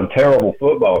they're not a terrible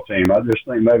football team. I just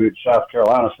think maybe South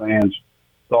Carolina fans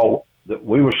thought that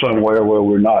we were somewhere where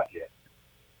we're not yet.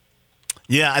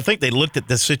 Yeah, I think they looked at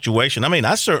this situation. I mean,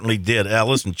 I certainly did,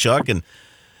 Ellis and Chuck, and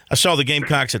I saw the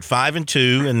Gamecocks at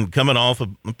 5-2 and coming off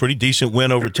a pretty decent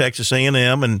win over Texas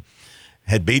A&M and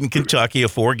had beaten Kentucky, a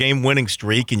 4-game winning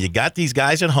streak, and you got these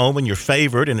guys at home and you're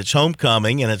favored and it's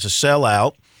homecoming and it's a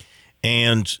sellout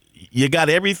and you got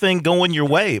everything going your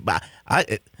way. But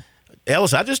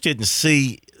Ellis, I just didn't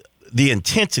see the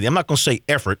intensity. I'm not going to say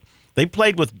effort. They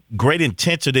played with great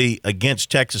intensity against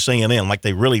Texas A&M, like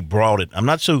they really brought it. I'm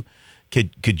not so.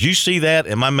 Could you see that?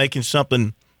 Am I making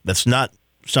something that's not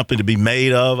something to be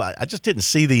made of? I just didn't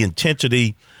see the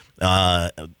intensity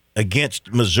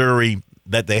against Missouri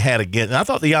that they had against. And I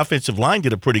thought the offensive line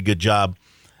did a pretty good job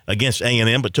against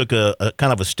A&M, but took a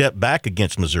kind of a step back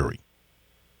against Missouri.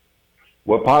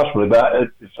 Well, possibly, but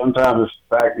sometimes it's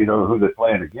the fact who they're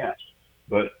playing against.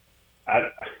 But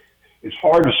it's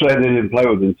hard to say they didn't play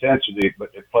with intensity,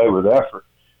 but they play with effort.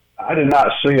 I did not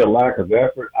see a lack of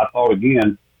effort. I thought,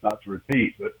 again, not to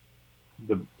repeat, but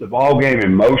the ball game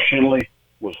emotionally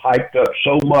was hyped up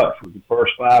so much with the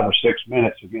first 5 or 6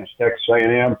 minutes against Texas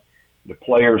A&M. The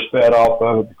players fed off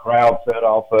of it. The crowd fed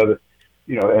off of it.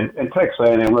 And Texas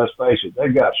A&M, let's face it,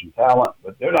 they've got some talent,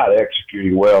 but they're not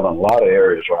executing well in a lot of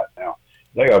areas right now.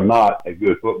 They are not a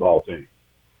good football team.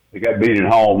 They got beat at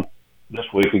home this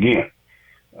week again.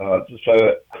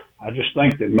 So I just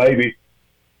think that maybe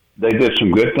they did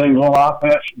some good things on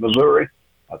offense, Missouri.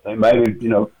 I think maybe,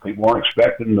 people weren't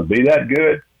expecting them to be that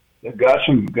good. They've got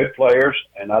some good players,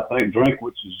 and I think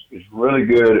Drinkwitz is really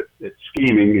good at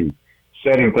scheming and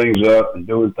setting things up and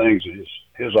doing things that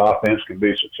his offense can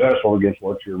be successful against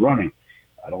what you're running.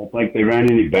 I don't think they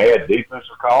ran any bad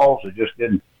defensive calls.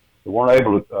 They weren't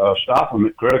able to stop them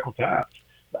at critical times.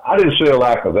 But I didn't see a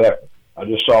lack of effort. I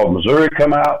just saw Missouri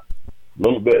come out a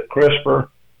little bit crisper,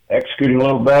 executing a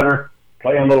little better,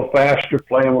 playing a little faster,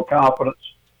 playing with confidence.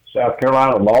 South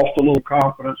Carolina lost a little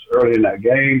confidence early in that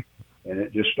game, and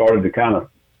it just started to kind of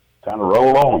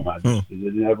roll on them. They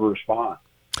didn't ever respond.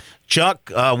 Chuck,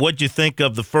 what'd you think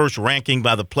of the first ranking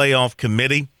by the playoff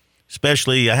committee,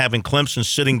 especially having Clemson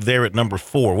sitting there at number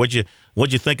 4? What'd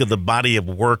you think of the body of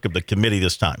work of the committee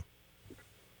this time?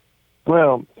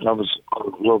 Well, I was a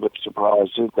little bit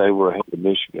surprised that they were ahead of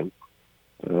Michigan.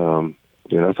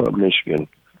 I thought Michigan,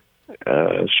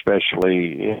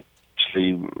 especially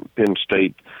Penn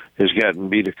State, has gotten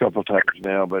beat a couple times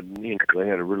now, but they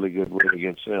had a really good win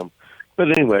against them.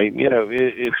 But anyway,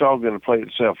 it's all going to play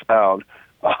itself out.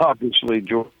 Obviously,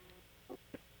 Georgia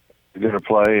is going to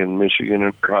play, and Michigan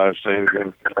and Ohio State are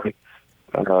going to play.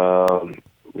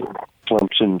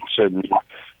 Clemson sitting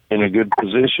in a good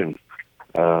position.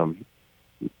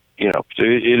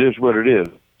 It is what it is.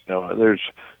 There's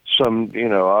some,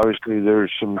 obviously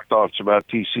there's some thoughts about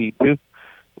TCU.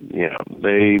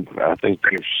 I think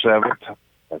they're 7th.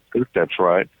 I think that's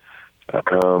right. They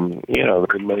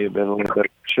may have been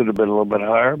should have been a little bit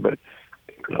higher, but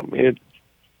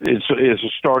it's a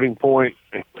starting point.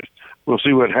 We'll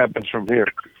see what happens from here.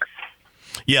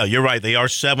 Yeah, you're right. They are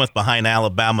 7th behind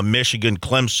Alabama, Michigan,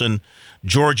 Clemson,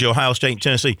 Georgia, Ohio State, and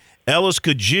Tennessee. Ellis,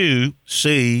 could you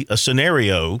see a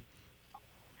scenario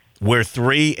where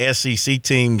 3 SEC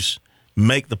teams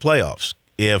make the playoffs?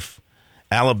 If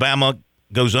Alabama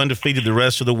goes undefeated the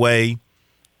rest of the way,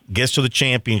 gets to the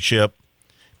championship,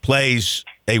 plays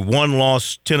a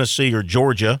 1-loss Tennessee or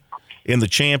Georgia in the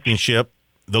championship,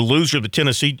 the loser of the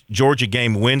Tennessee-Georgia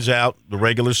game wins out the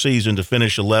regular season to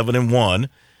finish 11-1,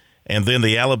 and then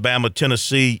the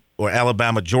Alabama-Tennessee or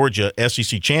Alabama-Georgia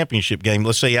SEC championship game,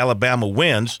 let's say Alabama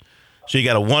wins, so you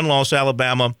got a 1-loss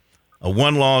Alabama, a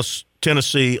 1-loss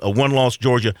Tennessee, a 1-loss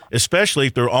Georgia, especially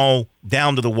if they're all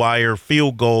down to the wire,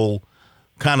 field goal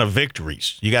kind of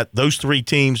victories. You got those three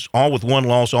teams all with one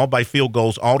loss, all by field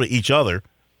goals, all to each other.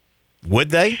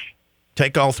 Would they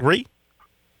take all three?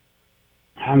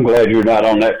 I'm glad you're not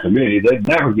on that committee. They'd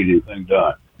never get anything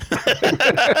done.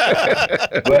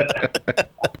 But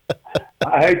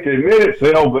I hate to admit it,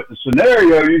 Phil, but the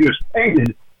scenario you just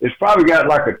painted, it's probably got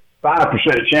like a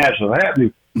 5% chance of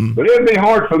happening. But it'd be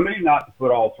hard for me not to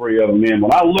put all three of them in.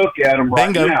 When I look at them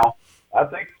right now, I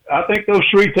think those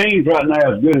three teams right now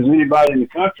are as good as anybody in the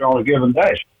country on a given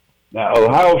day. Now,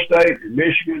 Ohio State and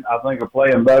Michigan, I think, are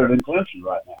playing better than Clemson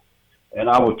right now. And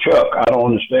I will Chuck. I don't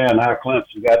understand how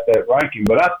Clemson got that ranking,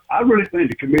 but I really think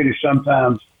the committee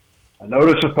sometimes, I know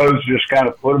they're supposed to just kind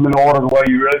of put them in order the way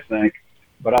you really think,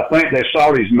 but I think they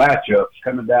saw these matchups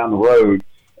coming down the road,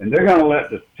 and they're going to let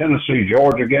the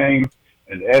Tennessee-Georgia game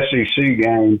and the SEC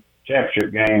game,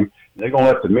 championship game, they're going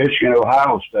to let the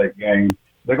Michigan-Ohio State game,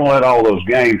 they're going to let all those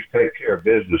games take care of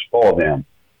business for them.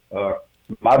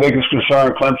 My biggest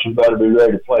concern, Clemson better be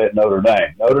ready to play at Notre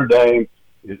Dame. Notre Dame,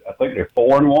 I think they're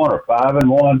 4-1 or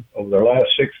 5-1 over their last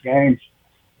 6 games.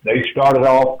 They started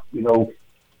off,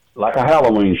 like a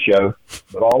Halloween show,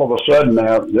 but all of a sudden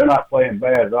now they're not playing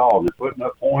bad at all. They're putting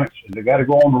up points, and they got to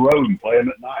go on the road and play them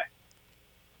at night.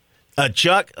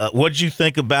 Chuck, what did you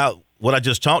think about what I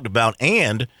just talked about?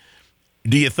 And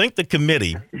do you think the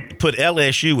committee put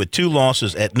LSU with 2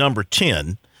 losses at number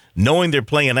 10, knowing they're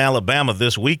playing Alabama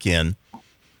this weekend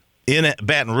in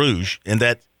Baton Rouge, and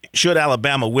that should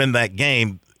Alabama win that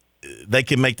game, they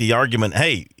can make the argument,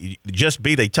 hey, just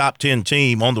beat a top 10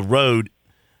 team on the road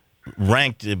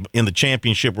ranked in the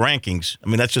championship rankings. I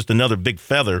mean, that's just another big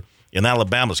feather in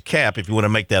Alabama's cap if you want to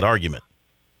make that argument.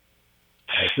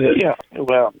 Yeah,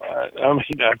 well, I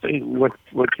think what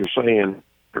you're saying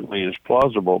certainly is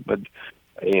plausible, but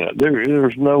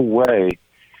there's no way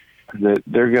that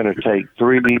they're going to take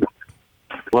 3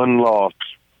 one-loss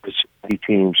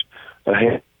teams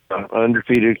ahead of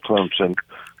undefeated Clemson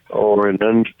or an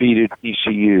undefeated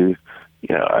ECU.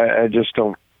 I just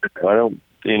don't. I don't.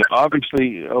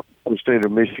 Obviously, Ohio State or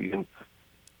Michigan,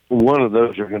 one of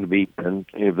those are going to be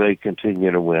if they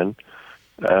continue to win.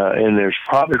 And there's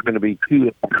probably going to be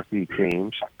 2 SEC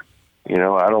teams. I don't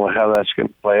know how that's going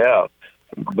to play out.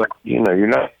 But, you're not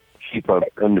going to keep an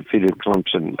undefeated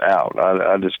Clemson out.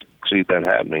 I just see that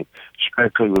happening,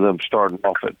 especially with them starting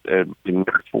off at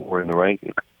number 4 in the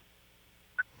rankings.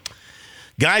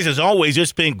 Guys, as always,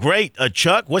 it's been great.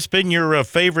 Chuck, what's been your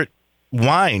favorite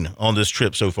wine on this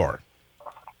trip so far?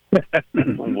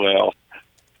 Well,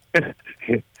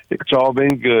 it's all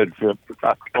been good.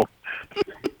 I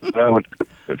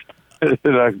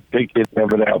think it's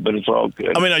have it out, but it's all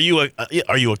good. I mean,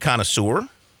 are you a connoisseur?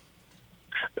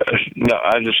 No,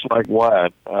 I just like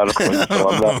wine. I don't think so.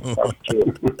 I'm not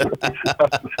sure.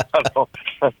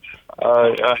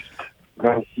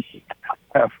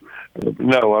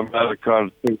 No, I'm not a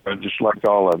connoisseur. I just like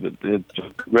all of it. It's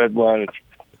red wine. It's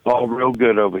all real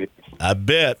good over here. I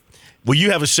bet. Will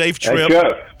you have a safe trip? Hey,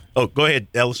 Chuck. Oh, go ahead,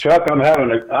 Ellis. Chuck, I'm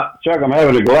having a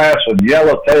glass of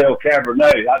Yellowtail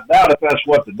Cabernet. I doubt if that's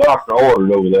what the doctor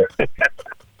ordered over there.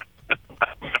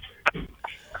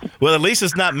 Well, at least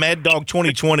it's not Mad Dog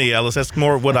 2020, Ellis. That's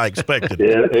more of what I expected.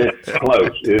 It's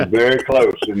close. It's very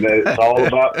close, and it's all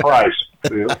about price.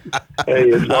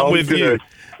 Hey, it's I'm with good.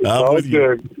 you. I'm with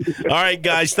you. All right,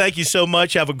 guys, thank you so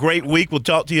much. Have a great week. We'll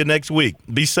talk to you next week.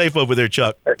 Be safe over there,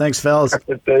 Chuck. Thanks, fellas.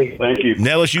 Thank you.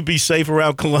 Nellis, you be safe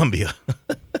around Columbia.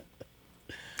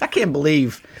 I can't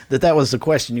believe that was the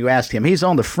question you asked him. He's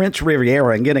on the French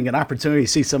Riviera and getting an opportunity to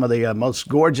see some of the most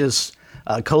gorgeous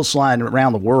coastline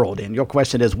around the world. And your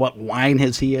question is, what wine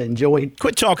has he enjoyed?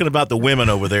 Quit talking about the women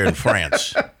over there in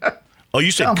France. Oh, you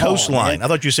said coastline. I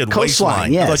thought you said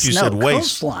waistline. Yes. I thought you said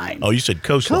waist. Coastline. Oh, you said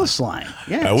coastline. Coastline,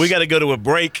 yes. All right, we got to go to a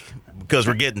break because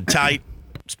we're getting tight.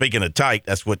 Speaking of tight,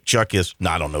 that's what Chuck is.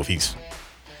 No, I don't know if he's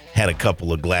had a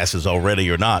couple of glasses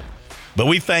already or not. But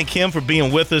we thank him for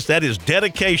being with us. That is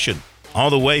dedication all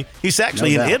the way. He's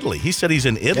actually in Italy. He said he's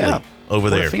in Italy over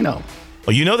there. Portofino.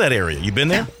 Oh, you know that area. You been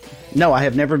there? No, I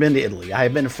have never been to Italy. I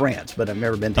have been to France, but I've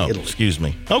never been to Italy. Excuse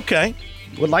me. Okay.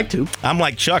 Would like to. I'm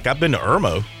like Chuck. I've been to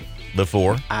Irmo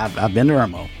before. I've been to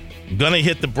Irmo. Gonna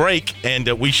hit the break, and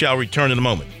we shall return in a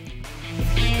moment.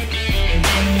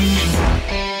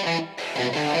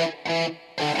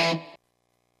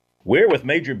 We're with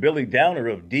Major Billy Downer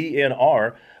of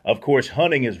DNR. Of course,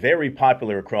 hunting is very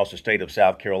popular across the state of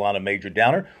South Carolina. Major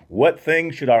Downer, what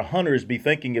things should our hunters be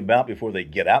thinking about before they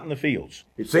get out in the fields?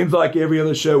 It seems like every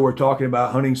other show we're talking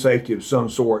about hunting safety of some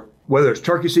sort. Whether it's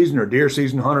turkey season or deer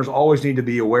season, hunters always need to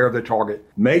be aware of their target.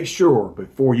 Make sure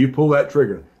before you pull that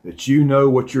trigger that you know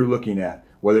what you're looking at.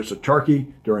 Whether it's a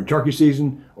turkey during turkey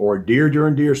season or a deer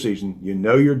during deer season, you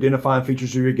know your identifying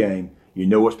features of your game. You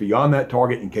know what's beyond that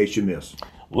target in case you miss.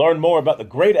 Learn more about the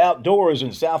great outdoors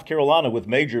in South Carolina with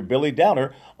Major Billy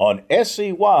Downer on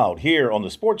SC Wild here on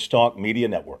the Sports Talk Media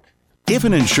Network. If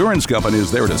an insurance company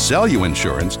is there to sell you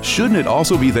insurance, shouldn't it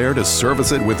also be there to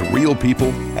service it with real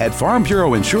people? At Farm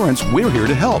Bureau Insurance, we're here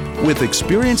to help with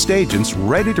experienced agents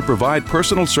ready to provide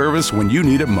personal service when you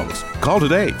need it most. Call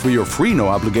today for your free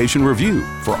no-obligation review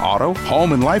for auto,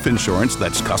 home, and life insurance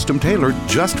that's custom-tailored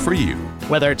just for you.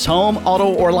 Whether it's home,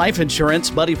 auto, or life insurance,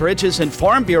 Buddy Bridges and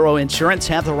Farm Bureau Insurance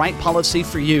have the right policy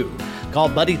for you. Call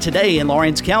Buddy today in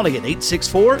Lawrence County at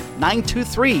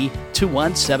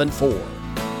 864-923-2174.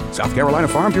 South Carolina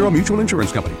Farm Bureau Mutual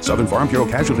Insurance Company, Southern Farm Bureau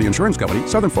Casualty Insurance Company,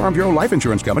 Southern Farm Bureau Life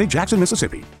Insurance Company, Jackson,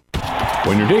 Mississippi.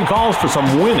 When your day calls for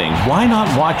some winning, why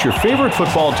not watch your favorite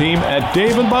football team at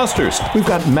Dave & Buster's? We've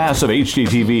got massive HD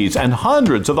TVs and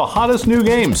hundreds of the hottest new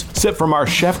games. Sip from our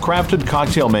chef-crafted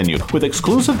cocktail menu with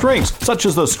exclusive drinks such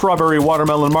as the Strawberry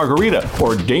Watermelon Margarita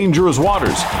or Dangerous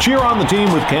Waters. Cheer on the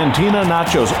team with Cantina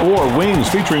Nachos or wings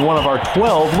featuring one of our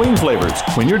 12 wing flavors.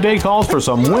 When your day calls for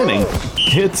some winning,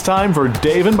 it's time for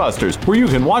Dave & Buster's, where you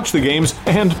can watch the games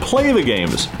and play the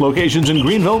games. Locations in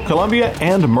Greenville, Columbia,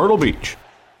 and Myrtle Beach.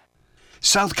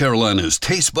 South Carolina's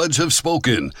taste buds have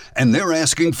spoken, and they're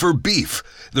asking for beef.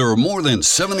 There are more than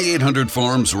 7,800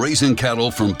 farms raising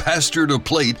cattle from pasture to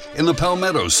plate in the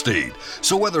Palmetto State.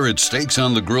 So whether it's steaks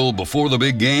on the grill before the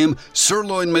big game,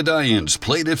 sirloin medallions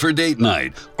plated for date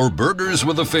night, or burgers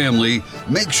with a family,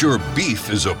 make sure beef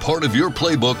is a part of your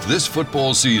playbook this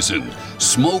football season.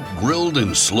 Smoked, grilled,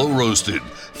 and slow roasted.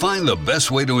 Find the best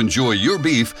way to enjoy your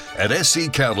beef at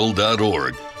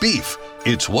sccattle.org. Beef.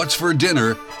 It's what's for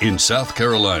dinner in South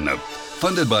Carolina.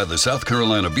 Funded by the South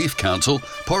Carolina Beef Council,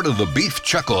 part of the Beef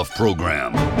Checkoff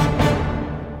Program.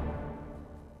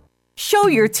 Show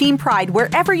your team pride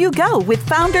wherever you go with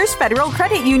Founders Federal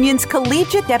Credit Union's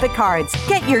collegiate debit cards.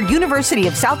 Get your University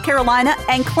of South Carolina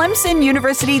and Clemson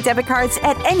University debit cards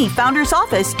at any Founders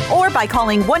office or by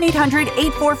calling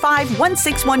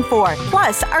 1-800-845-1614.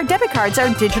 Plus, our debit cards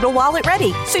are digital wallet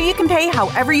ready, so you can pay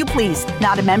however you please.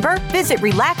 Not a member? Visit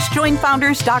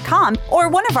RelaxJoinFounders.com or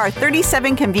one of our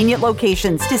 37 convenient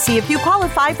locations to see if you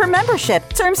qualify for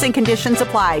membership. Terms and conditions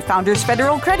apply. Founders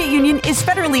Federal Credit Union is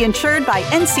federally insured by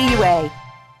NCUA.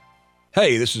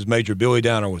 Hey, this is Major Billy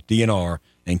Downer with DNR,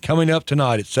 and coming up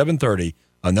tonight at 7:30,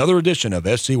 another edition of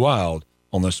SC Wild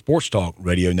on the Sports Talk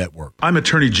Radio Network. I'm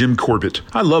attorney Jim Corbett.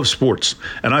 I love sports,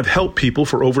 and I've helped people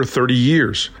for over 30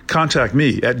 years. Contact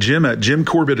me at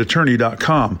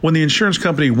jim@jimcorbettattorney.com when the insurance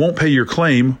company won't pay your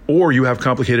claim or you have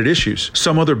complicated issues.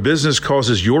 Some other business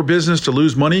causes your business to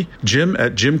lose money,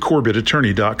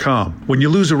 jim@jimcorbettattorney.com. When you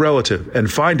lose a relative and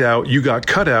find out you got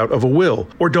cut out of a will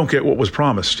or don't get what was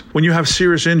promised. When you have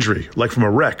serious injury, like from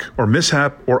a wreck or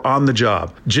mishap or on the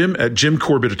job,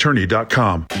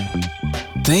 jim@jimcorbettattorney.com.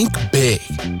 Think big,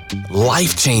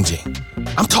 life-changing.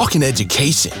 I'm talking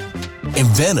education,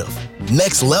 inventive,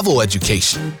 next-level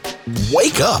education.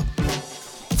 Wake up.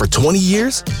 For 20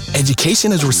 years, education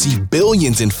has received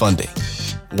billions in funding.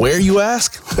 Where, you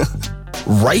ask?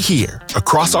 Right here,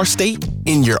 across our state,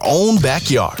 in your own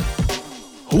backyard.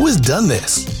 Who has done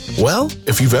this? Well,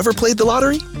 if you've ever played the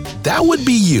lottery, that would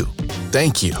be you.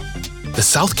 Thank you. The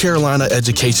South Carolina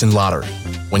Education Lottery.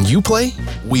 When you play,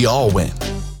 we all win.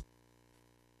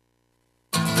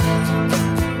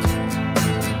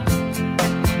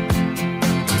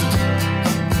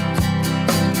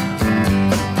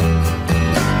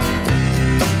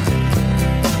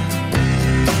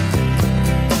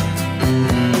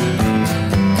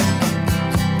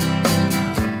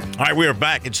 All right, we are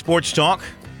back at Sports Talk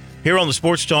here on the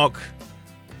Sports Talk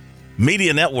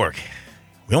Media Network.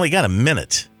 We only got a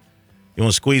minute. You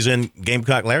want to squeeze in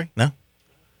Gamecock Larry? No?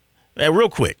 Real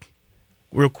quick.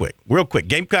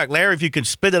 Gamecock Larry, if you can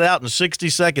spit it out in 60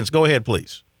 seconds, go ahead,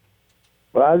 please.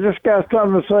 Well, I just got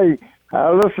something to say. I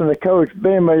listened to Coach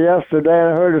Beamer yesterday and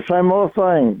I heard the same old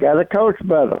thing. Got to coach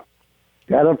better.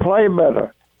 Got to play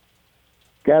better.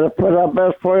 Got to put our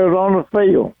best players on the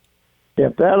field.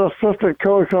 If that assistant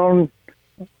coach on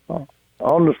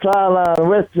the sideline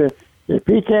with you, if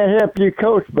he can't help you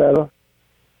coach better,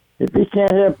 if he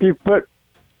can't help you put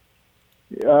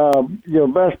your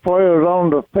best players on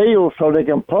the field so they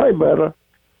can play better,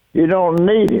 you don't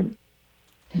need him.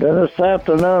 Then this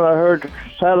afternoon I heard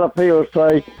Satterfield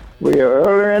say, we are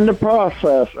early in the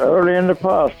process.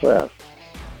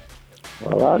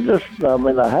 Well, I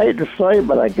hate to say it,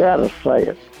 but I got to say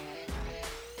it.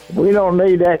 We don't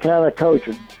need that kind of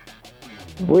coaching.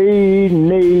 We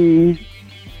need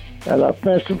an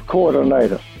offensive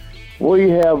coordinator. We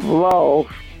have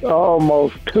lost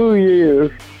almost 2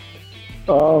 years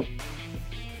of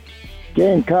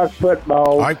Gamecock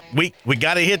football. All right, we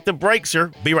got to hit the break,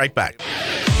 sir. Be right back.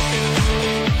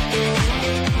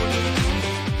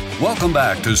 Welcome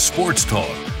back to Sports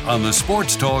Talk on the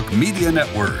Sports Talk Media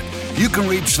Network. You can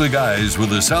reach the guys with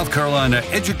the South Carolina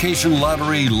Education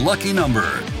Lottery lucky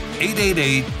number,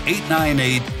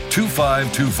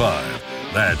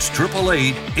 888-898-2525. That's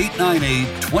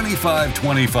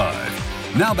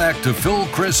 888-898-2525. Now back to Phil,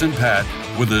 Chris, and Pat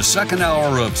with the second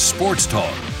hour of Sports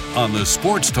Talk on the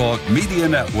Sports Talk Media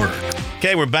Network.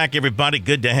 Okay, we're back, everybody.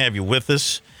 Good to have you with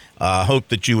us. Hope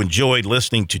that you enjoyed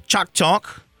listening to Chalk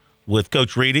Talk with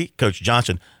Coach Reedy, Coach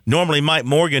Johnson. Normally Mike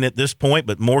Morgan at this point,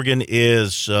 but Morgan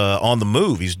is on the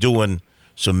move. He's doing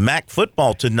some MAC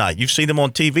football tonight. You've seen him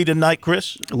on TV tonight,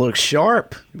 Chris? Looks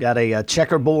sharp. Got a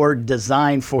checkerboard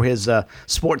design for his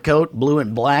sport coat, blue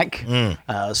and black,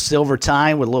 silver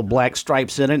tie with little black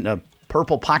stripes in it, and a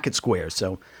purple pocket square.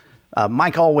 So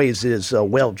Mike always is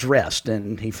well-dressed,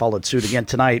 and he followed suit again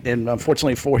tonight. And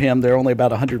unfortunately for him, there are only about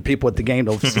 100 people at the game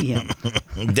to see him.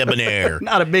 Debonair.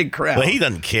 Not a big crowd. Well, he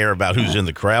doesn't care about who's in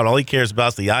the crowd. All he cares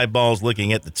about is the eyeballs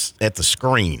looking at the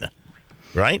screen,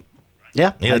 right?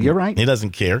 Yeah, you're right. He doesn't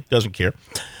care.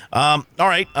 All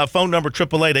right, phone number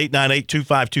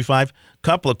 888-898-2525.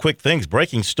 Couple of quick things.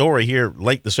 Breaking story here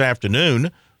late this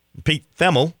afternoon. Pete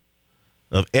Thamel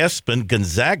of Espen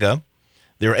Gonzaga,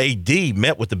 their AD,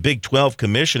 met with the Big 12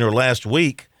 commissioner last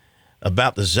week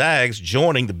about the Zags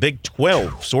joining the Big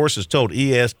 12. Sources told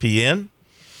ESPN.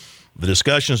 The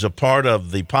discussions are part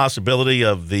of the possibility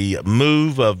of the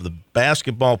move of the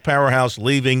basketball powerhouse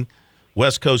leaving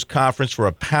West Coast Conference for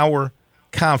a power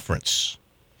conference.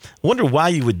 I wonder why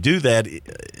you would do that.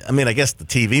 I mean, I guess the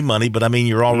TV money, but I mean,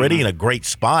 you're already in a great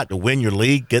spot to win your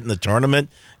league, get in the tournament.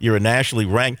 You're a nationally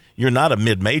ranked. You're not a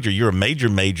mid-major. You're a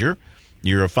major.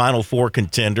 You're a Final Four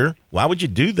contender. Why would you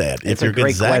do that if you're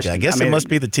Gonzaga? I guess it must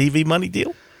be the TV money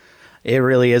deal. It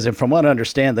really is. And from what I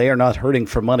understand, they are not hurting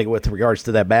for money with regards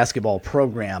to that basketball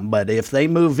program. But if they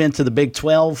move into the Big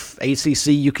 12, ACC,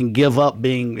 you can give up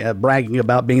being bragging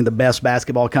about being the best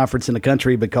basketball conference in the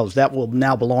country because that will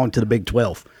now belong to the Big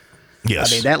 12.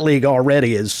 Yes. I mean, that league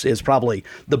already is probably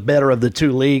the better of the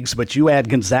two leagues, but you add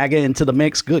Gonzaga into the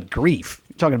mix, good grief.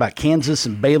 You're talking about Kansas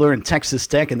and Baylor and Texas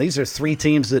Tech, and these are three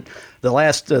teams that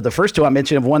the first two I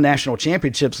mentioned have won national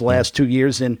championships the last 2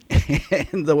 years, and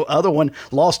the other one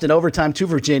lost in overtime to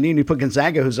Virginia, and you put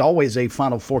Gonzaga, who's always a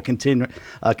Final Four contender,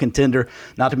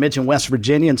 not to mention West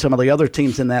Virginia and some of the other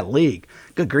teams in that league.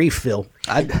 Good grief, Phil.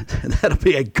 That'll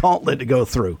be a gauntlet to go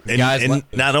through. And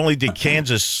not only did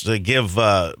Kansas give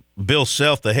Bill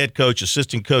Self, the head coach,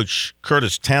 assistant coach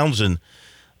Curtis Townsend,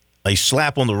 a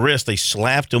slap on the wrist, they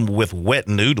slapped him with wet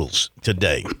noodles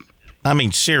today. I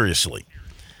mean, seriously.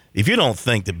 If you don't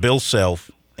think that Bill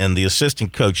Self and the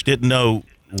assistant coach didn't know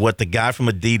what the guy from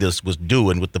Adidas was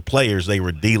doing with the players they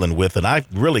were dealing with, and I've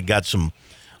really got some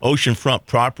oceanfront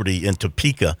property in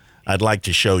Topeka I'd like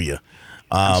to show you.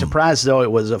 I'm surprised, though,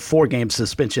 it was a 4-game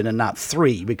suspension and not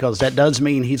 3, because that does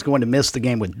mean he's going to miss the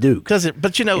game with Duke.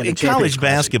 But, you know, in college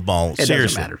basketball,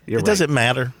 seriously, it doesn't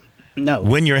matter. No.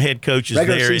 When your head coach is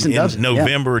Regular there in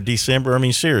November yeah. or December, I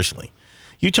mean, seriously.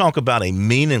 You talk about a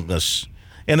meaningless –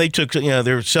 and they took –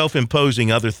 they're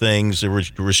self-imposing other things. They're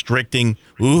restricting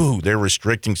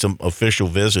some official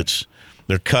visits.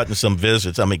 They're cutting some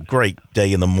visits. I mean, great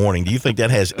day in the morning. Do you think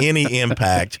that has any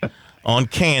impact on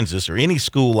Kansas or any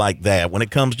school like that when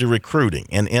it comes to recruiting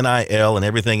and NIL and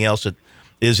everything else that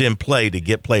is in play to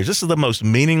get players? This is the most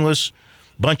meaningless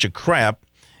bunch of crap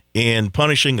in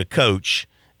punishing a coach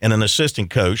and an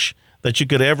assistant coach that you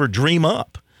could ever dream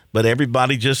up. But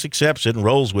everybody just accepts it and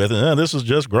rolls with it. This is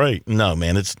just great. No,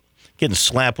 man, it's getting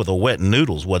slapped with a wet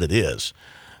noodle is what it is.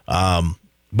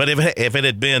 But if it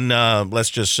had been, let's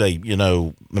just say,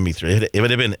 if it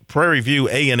had been Prairie View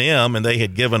A&M and they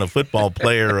had given a football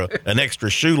player an extra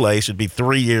shoelace, it'd be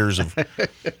 3 years of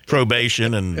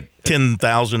probation and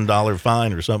 $10,000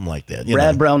 fine or something like that.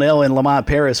 Brad Brownell and Lamont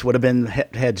Paris would have been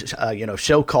had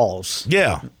show calls.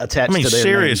 Yeah, attached to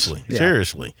their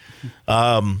seriously.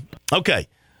 Okay,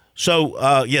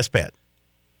 so yes, Pat.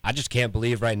 I just can't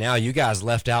believe right now you guys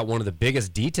left out one of the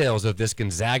biggest details of this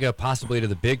Gonzaga, possibly to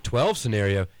the Big 12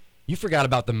 scenario. You forgot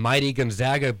about the mighty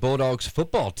Gonzaga Bulldogs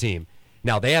football team.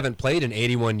 Now, they haven't played in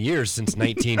 81 years since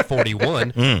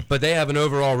 1941, but they have an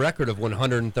overall record of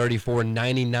 134,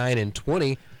 99, and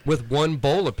 20 with one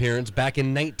bowl appearance back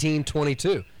in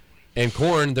 1922. And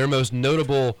Corn, their most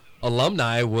notable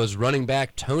alumni was running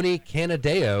back Tony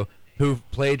Canadeo, who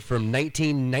played from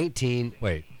 1919.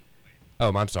 Wait.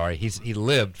 Oh, I'm sorry. He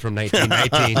lived from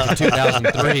 1919 to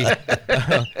 2003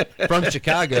 from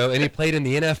Chicago, and he played in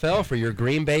the NFL for your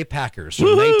Green Bay Packers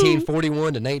from 1941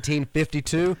 to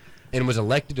 1952 and was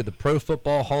elected to the Pro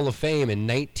Football Hall of Fame in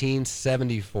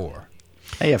 1974.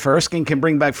 Hey, if Erskine can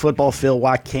bring back football, Phil,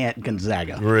 why can't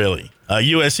Gonzaga? Really?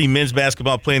 USC men's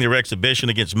basketball playing their exhibition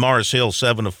against Mars Hill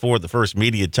 7-4, the first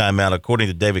media timeout, according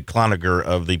to David Cloninger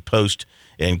of the Post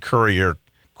and Courier,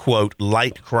 quote,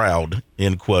 light crowd,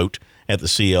 end quote, at the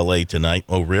CLA tonight.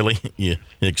 Oh, really? You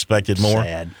expected more?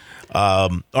 Sad. All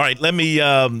right,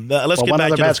 let's get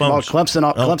back to the phones.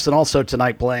 Clemson also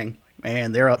tonight playing,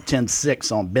 and they're up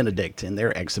 10-6 on Benedict in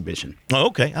their exhibition. Oh,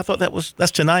 okay. I thought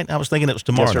that's tonight. I was thinking it was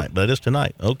tomorrow night, but it is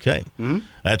tonight. Okay. Mm-hmm.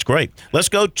 That's great. Let's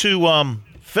go to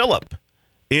Philip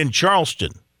in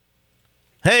Charleston.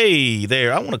 Hey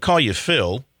there. I want to call you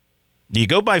Phil. Do you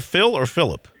go by Phil or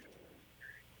Philip?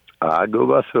 I go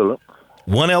by Philip.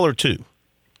 1 L or 2?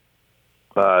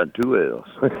 2 L's.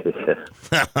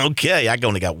 Okay, I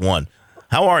only got one.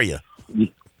 How are you?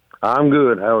 I'm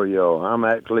good. How are y'all? I'm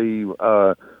actually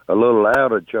a little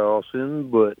out of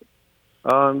Charleston, but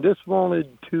just wanted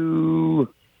to.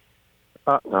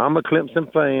 I'm a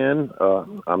Clemson fan.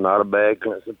 I'm not a bad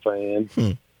Clemson fan,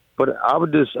 but I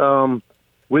would just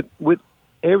with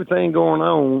everything going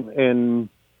on and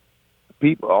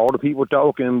all the people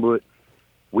talking, but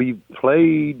we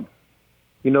played.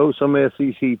 Some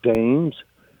SEC teams,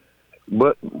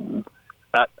 but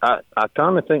I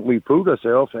kind of think we proved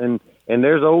ourselves. And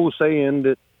there's an old saying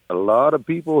that a lot of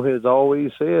people has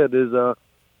always said is,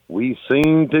 we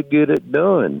seem to get it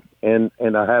done. And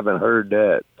I haven't heard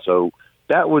that. So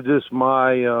that was just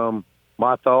my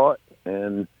thought,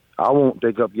 and I won't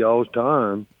take up y'all's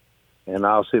time, and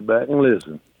I'll sit back and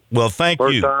listen. Well, thank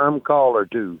you. First time caller,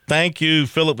 too. Thank you,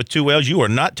 Philip, with 2 L's. You are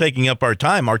not taking up our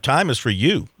time. Our time is for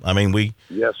you. I mean,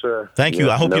 Yes, sir. Thank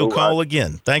you. I hope you'll call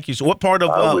again. Thank you. So what part of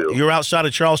you're outside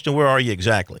of Charleston? Where are you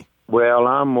exactly? Well,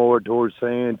 I'm more towards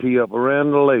Santee, up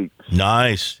around the lakes.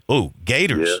 Nice. Oh,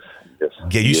 gators. Yes.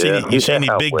 You see any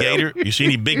big gator? You see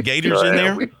any big gators in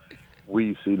there?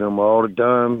 We see them all the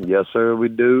time. Yes, sir, we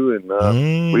do. And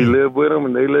we live with them,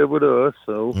 and they live with us.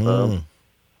 So,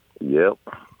 yep.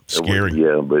 Scary.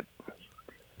 Yeah, but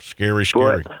scary.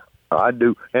 But I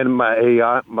do, and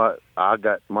I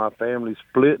got my family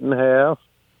split in half.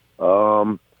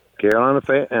 Carolina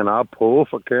fan, and I pull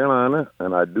for Carolina,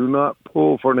 and I do not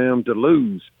pull for them to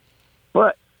lose.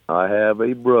 But I have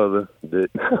a brother that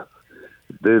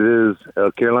is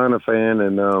a Carolina fan,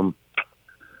 and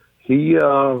he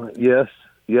yes,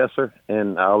 sir,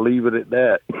 and I'll leave it at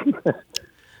that.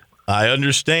 I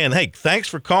understand. Hey, thanks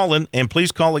for calling, and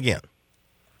please call again.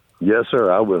 Yes,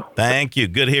 sir, I will. Thank you.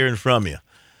 Good hearing from you.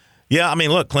 Yeah, I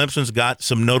mean, look, Clemson's got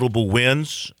some notable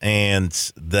wins, and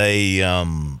they,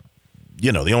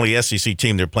 the only SEC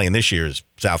team they're playing this year is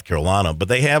South Carolina, but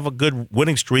they have a good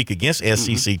winning streak against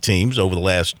SEC teams over the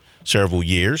last several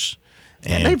years.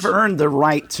 And they've earned the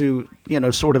right to,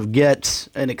 sort of get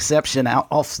an exception out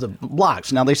off the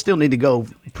blocks. Now, they still need to go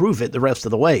prove it the rest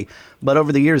of the way. But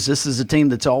over the years, this is a team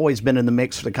that's always been in the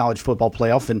mix for the college football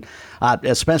playoff. And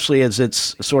especially as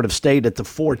it's sort of stayed at the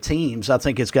 4 teams, I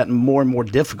think it's gotten more and more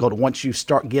difficult once you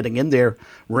start getting in there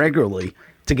regularly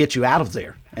to get you out of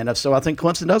there. And so I think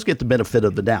Clemson does get the benefit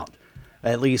of the doubt,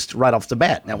 at least right off the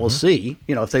bat. Now, we'll see.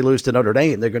 If they lose to Notre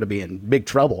Dame, they're going to be in big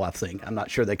trouble, I think. I'm not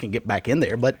sure they can get back in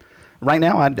there. But right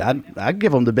now, I'd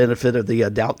give them the benefit of the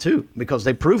doubt, too, because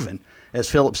they've proven, as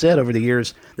Philip said over the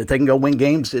years, that they can go win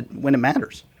games when it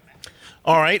matters.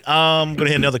 All right. I'm going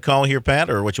to hit another call here, Pat,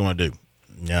 or what you want to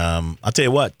do? I'll tell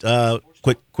you what.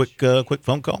 Quick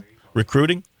phone call.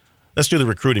 Recruiting. Let's do the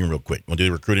recruiting real quick. Want to do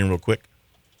the recruiting real quick?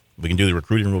 We can do the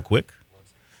recruiting real quick.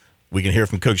 We can hear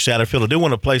from Coach Satterfield. I do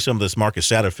want to play some of this Marcus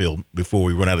Satterfield before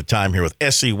we run out of time here with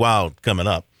SC Wild coming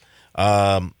up.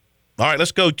 All right,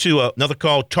 let's go to another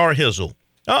call, Tar Hizzle.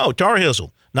 Oh, Tar Hizzle,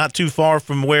 not too far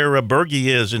from where Bergie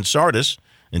is in Sardis,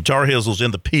 and Tar Hizzle's in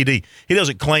the PD. He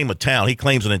doesn't claim a town. He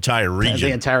claims an entire region.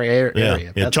 The entire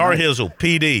area. Yeah. Tar Hizzle,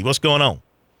 PD. What's going on?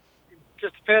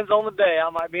 Just depends on the day. I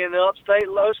might be in the upstate,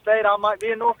 low state. I might be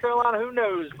in North Carolina. Who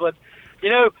knows? But,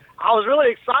 I was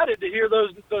really excited to hear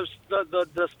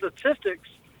the statistics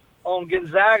on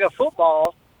Gonzaga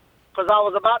football, because I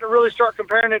was about to really start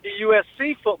comparing it to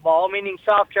USC football, meaning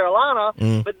South Carolina.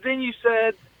 But then you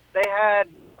said they had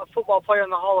a football player in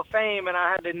the Hall of Fame, and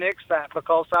I had to nix that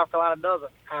because South Carolina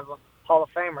doesn't have a Hall of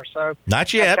Famer. So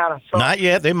not yet. Not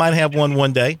yet. They might have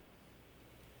one day.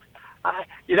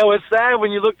 It's sad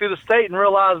when you look through the state and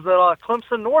realize that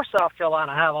Clemson nor South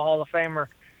Carolina have a Hall of Famer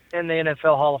in the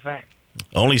NFL Hall of Fame.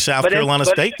 Only South Carolina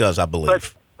State does, I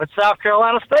believe. But South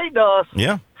Carolina State does.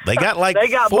 Yeah. They got they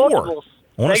got 4. multiples.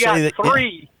 want to They got say that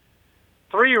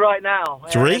three right now.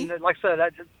 Three? And like I said,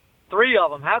 3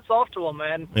 of them. Hats off to them,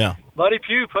 man. Yeah. Buddy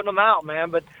Pugh putting them out, man.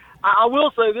 But I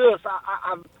will say this.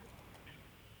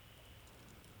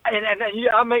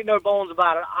 I make no bones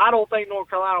about it. I don't think North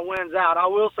Carolina wins out. I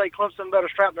will say Clemson better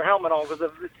strap their helmet on,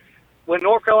 because when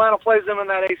North Carolina plays them in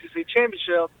that ACC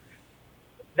championship,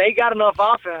 they got enough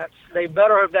offense. They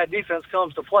better hope that defense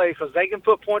comes to play, because they can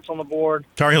put points on the board.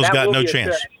 Tar Heels That got will no be a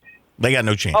chance. test. They got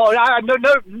no chance. Oh,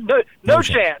 no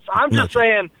chance. I'm just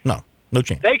saying No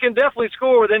chance. they can definitely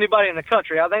score with anybody in the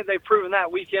country. I think they've proven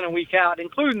that week in and week out,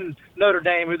 including Notre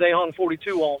Dame, who they hung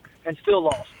 42 on and still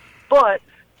lost. But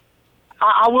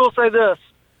I will say this.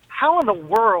 How in the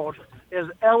world is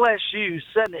LSU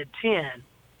sitting at 10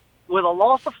 with a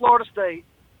loss to Florida State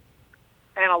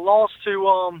and a loss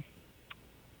to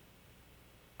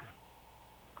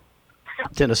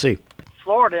Tennessee.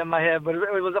 Florida in my head, but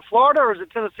was it Florida or was it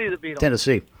Tennessee that beat them?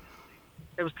 Tennessee.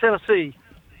 It was Tennessee.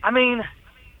 I mean,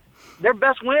 their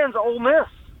best win's Ole Miss,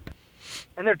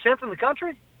 and they're 10th in the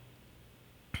country?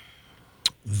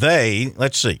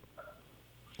 Let's see,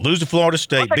 lose to Florida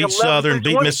State, beat Southern,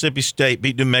 beat Mississippi State,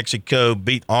 beat New Mexico,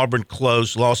 beat Auburn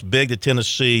close, lost big to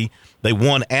Tennessee. They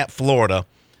won at Florida,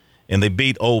 and they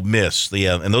beat Ole Miss.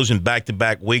 And those in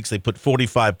back-to-back weeks, they put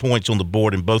 45 points on the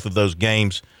board in both of those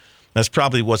games. That's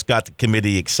probably what's got the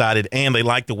committee excited, and they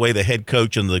like the way the head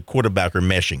coach and the quarterback are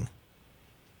meshing.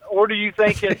 Or do you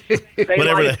think it's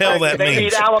Whatever the hell that they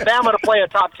means. need Alabama to play a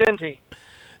top 10 team?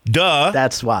 Duh.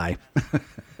 That's why.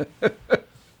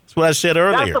 That's what I said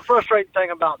earlier. That's the frustrating thing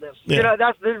about this. Yeah. You know,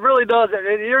 it really does.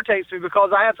 It irritates me,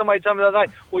 because I had somebody tell me the other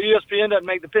night, well, ESPN doesn't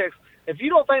make the picks. If you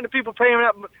don't think the people paying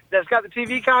that's got the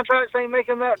TV contracts ain't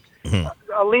making that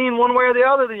a lean one way or the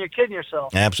other, then you're kidding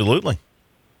yourself. Absolutely.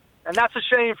 And that's a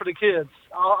shame for the kids.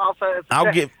 I'll say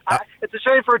it's a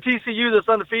shame for a TCU that's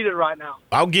undefeated right now.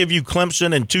 I'll give you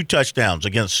Clemson and 2 touchdowns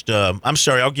against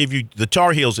I'll give you the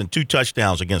Tar Heels and 2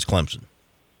 touchdowns against Clemson.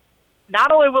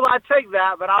 Not only will I take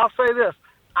that, but I'll say this.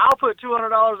 I'll put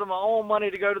 $200 of my own money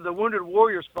to go to the Wounded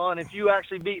Warriors Fund if you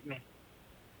actually beat me.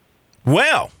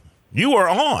 Well, you are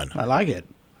on. I like it.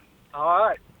 All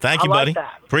right. Thank you, I buddy. like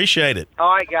that. Appreciate it.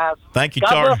 All right, guys. Thank you,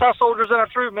 God Tar. bless our soldiers and our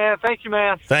troops, man. Thank you,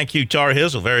 man. Thank you, Tar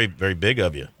Heels. Very, very big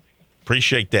of you.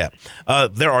 Appreciate that.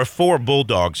 There are 4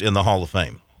 Bulldogs in the Hall of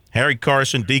Fame. Harry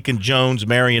Carson, Deacon Jones,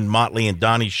 Marion Motley, and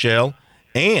Donnie Shell.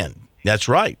 And, that's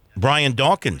right, Brian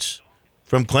Dawkins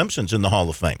from Clemson's in the Hall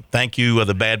of Fame. Thank you,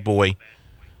 the bad boy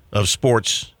of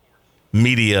sports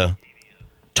media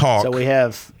talk. So we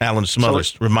have Alan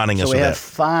Smothers reminding us of we have that.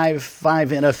 five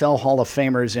NFL Hall of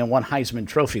Famers and 1 Heisman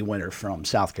Trophy winner from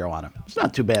South Carolina. It's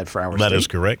not too bad for our That state. is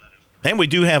correct. And we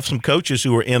do have some coaches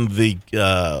who are in the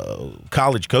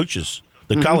college coaches,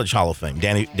 the College Hall of Fame.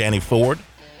 Danny Ford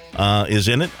is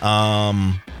in it.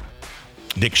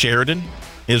 Dick Sheridan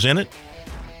is in it.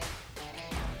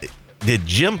 Did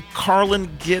Jim Carlin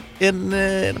get in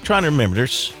it? I'm trying to remember.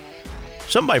 There's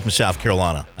somebody from South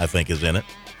Carolina, I think, is in it.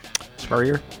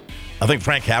 Spurrier? I think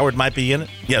Frank Howard might be in it.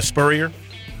 Yeah, Spurrier.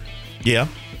 Yeah.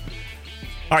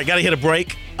 All right, got to hit a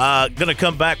break. Going to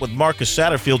come back with Marcus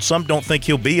Satterfield. Some don't think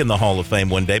he'll be in the Hall of Fame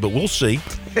one day, but we'll see.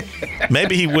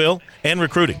 Maybe he will. And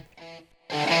recruiting.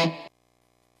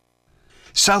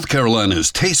 South Carolina's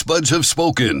taste buds have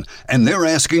spoken, and they're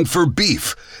asking for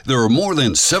beef. There are more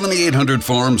than 7,800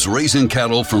 farms raising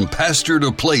cattle from pasture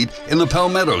to plate in the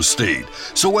Palmetto State.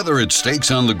 So whether it's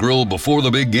steaks on the grill before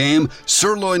the big game,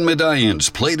 sirloin medallions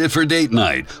plated for date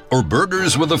night, or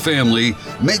burgers with a family,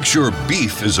 make sure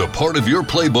beef is a part of your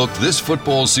playbook this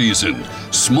football season.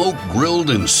 Smoked, grilled,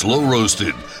 and slow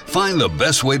roasted. Find the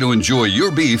best way to enjoy your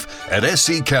beef at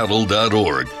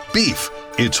scattle.org. Beef.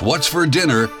 It's what's for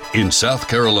dinner in South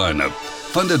Carolina.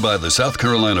 Funded by the South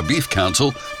Carolina Beef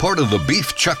Council, part of the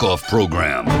Beef Checkoff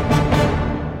program.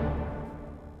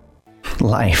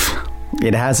 Life.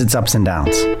 It has its ups and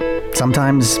downs.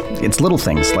 Sometimes it's little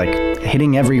things like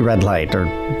hitting every red light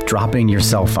or dropping your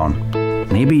cell phone.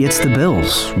 Maybe it's the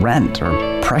bills, rent,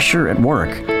 or pressure at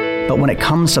work. But when it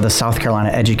comes to the South Carolina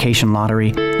Education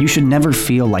Lottery, you should never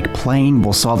feel like playing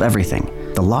will solve everything.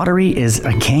 The lottery is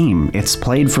a game. It's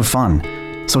played for fun.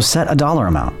 So set a dollar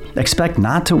amount. Expect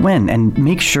not to win and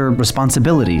make sure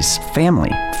responsibilities,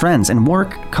 family, friends, and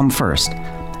work come first.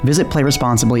 Visit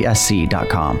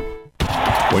playresponsiblysc.com.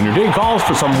 When your day calls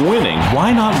for some winning,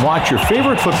 why not watch your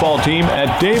favorite football team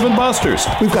at Dave & Buster's?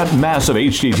 We've got massive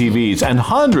HD TVs and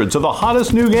hundreds of the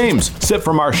hottest new games. Sip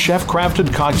from our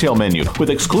chef-crafted cocktail menu with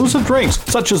exclusive drinks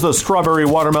such as the Strawberry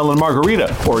Watermelon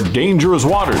Margarita or Dangerous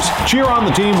Waters. Cheer on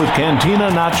the team with Cantina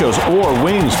Nachos or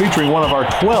wings featuring one of our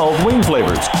 12 wing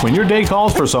flavors. When your day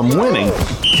calls for some winning,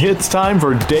 it's time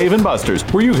for Dave & Buster's,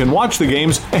 where you can watch the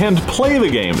games and play the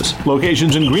games.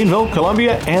 Locations in Greenville,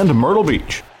 Columbia, and Myrtle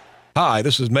Beach. Hi,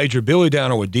 this is Major Billy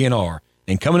Downer with DNR,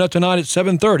 and coming up tonight at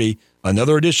 7:30,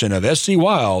 another edition of SC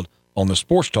Wild on the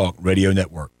Sports Talk Radio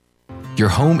Network. Your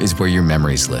home is where your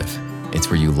memories live. It's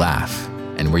where you laugh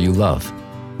and where you love.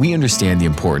 We understand the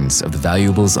importance of the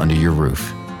valuables under your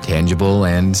roof, tangible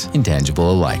and intangible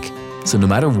alike. So no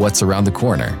matter what's around the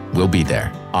corner, we'll be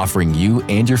there, offering you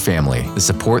and your family the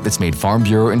support that's made Farm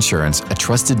Bureau Insurance a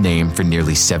trusted name for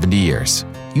nearly 70 years.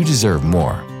 You deserve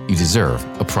more. You deserve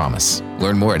a promise.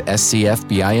 Learn more at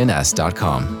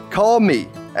scfbins.com. Call me,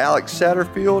 Alex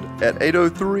Satterfield, at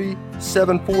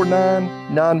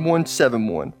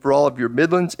 803-749-9171 for all of your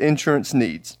Midlands insurance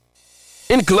needs.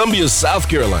 In Columbia, South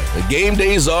Carolina, game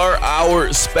days are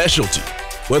our specialty.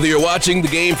 Whether you're watching the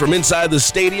game from inside the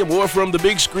stadium or from the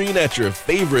big screen at your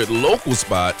favorite local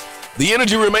spot, the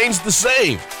energy remains the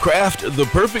same. Craft the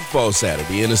perfect fall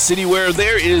Saturday in a city where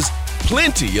there is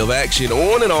plenty of action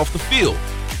on and off the field.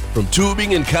 From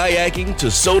tubing and kayaking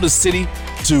to Soda City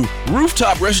to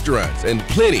rooftop restaurants and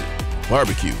plenty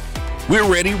barbecue. We're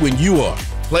ready when you are.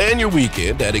 Plan your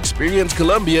weekend at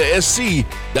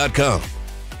experiencecolumbiasc.com.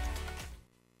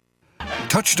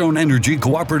 Touchstone Energy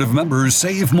Cooperative members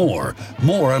save more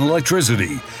on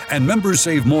electricity, and members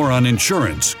save more on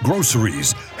insurance,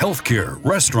 groceries, healthcare,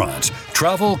 restaurants,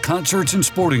 travel, concerts, and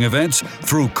sporting events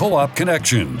through Co-op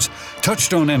Connections.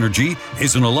 Touchstone Energy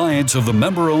is an alliance of the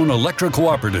member-owned electric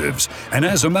cooperatives, and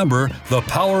as a member, the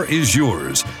power is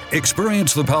yours.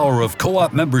 Experience the power of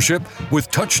co-op membership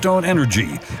with Touchstone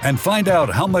Energy and find out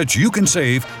how much you can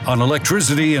save on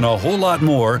electricity and a whole lot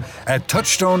more at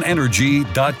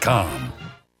touchstoneenergy.com.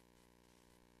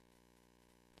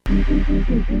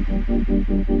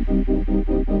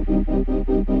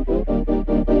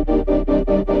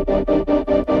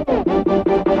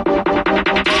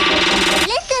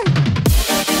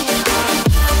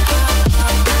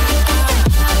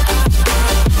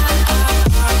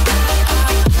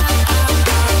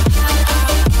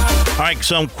 All right,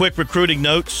 some quick recruiting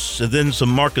notes and then some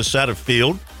Marcus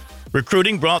Satterfield.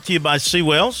 Recruiting brought to you by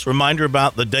Seawells. Reminder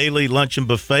about the daily luncheon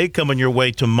buffet coming your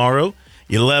way tomorrow,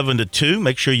 11 to 2.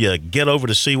 Make sure you get over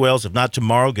to Seawells. If not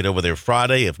tomorrow, get over there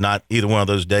Friday. If not either one of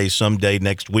those days, someday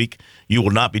next week. You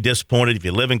will not be disappointed. If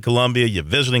you live in Columbia, you're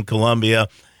visiting Columbia,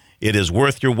 it is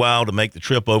worth your while to make the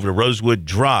trip over to Rosewood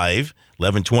Drive,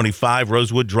 1125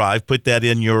 Rosewood Drive. Put that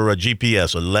in your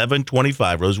GPS,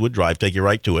 1125 Rosewood Drive. Take you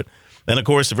right to it. And, of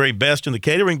course, the very best in the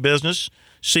catering business,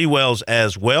 Seawells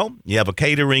as well. You have a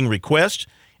catering request,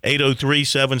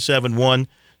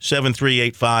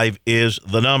 803-771-7385 is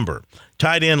the number.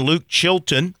 Tight end Luke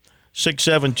Chilton,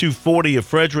 6'7", 240 of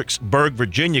Fredericksburg,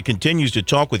 Virginia, continues to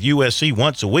talk with USC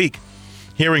once a week.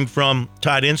 Hearing from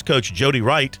tight ends coach Jody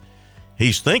Wright,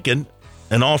 he's thinking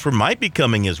an offer might be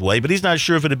coming his way, but he's not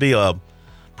sure if it'd be a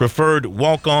preferred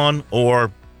walk-on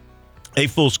or a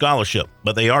full scholarship.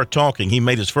 But they are talking. He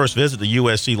made his first visit to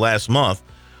USC last month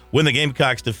when the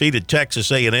Gamecocks defeated Texas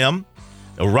A&M,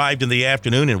 arrived in the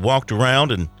afternoon and walked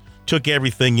around and took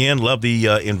everything in, loved the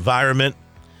environment,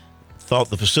 thought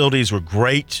the facilities were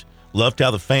great, loved how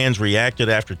the fans reacted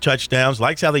after touchdowns,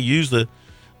 likes how they use the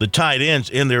tight ends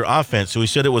in their offense. So he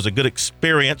said it was a good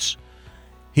experience.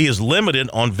 He is limited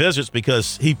on visits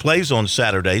because he plays on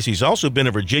Saturdays. He's also been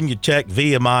at Virginia Tech,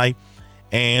 VMI,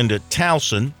 and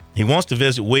Towson. He wants to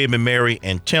visit William & Mary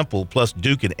and Temple, plus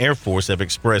Duke and Air Force have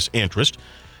expressed interest.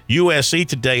 USC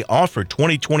today offered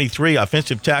 2023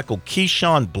 offensive tackle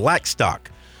Keyshawn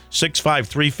Blackstock, 6'5",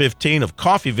 315 of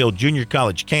Coffeyville Junior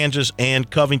College, Kansas,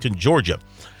 and Covington, Georgia.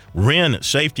 Wren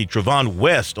safety Trevon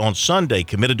West on Sunday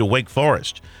committed to Wake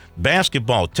Forest.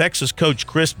 Basketball, Texas coach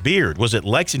Chris Beard was at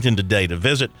Lexington today to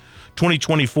visit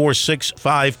 2024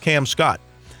 6'5" Cam Scott.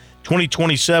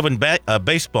 2027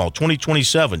 baseball,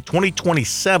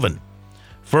 2027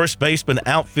 first baseman,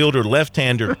 outfielder,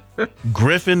 left-hander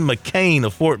Griffin McCain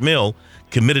of Fort Mill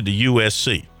committed to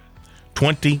USC.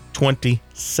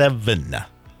 2027.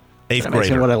 Eighth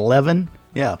grader. What, 11?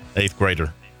 Yeah. Eighth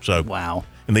grader. So wow.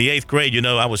 In the eighth grade,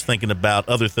 I was thinking about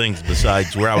other things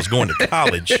besides where I was going to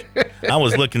college. I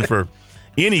was looking for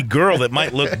any girl that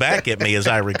might look back at me, as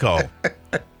I recall.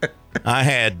 I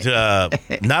had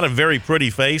not a very pretty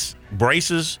face,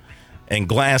 braces, and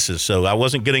glasses, so I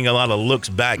wasn't getting a lot of looks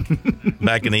back in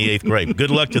the 8th grade. Good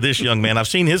luck to this young man. I've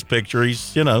seen his picture.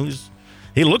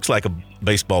 He looks like a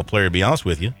baseball player, to be honest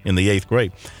with you, in the 8th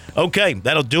grade. Okay,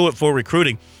 that'll do it for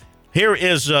recruiting. Here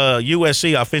is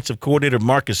USC offensive coordinator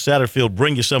Marcus Satterfield.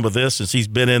 Bring you some of this since he's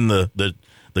been in the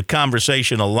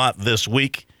conversation a lot this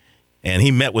week, and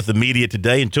he met with the media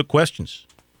today and took questions.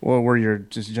 What were your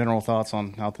just general thoughts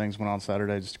on how things went on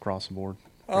Saturday, just across the board?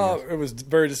 It was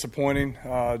very disappointing.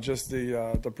 Just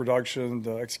the production,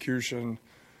 the execution,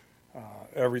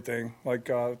 everything. I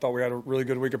thought we had a really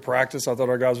good week of practice. I thought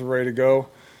our guys were ready to go,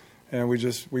 and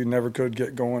we never could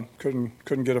get going.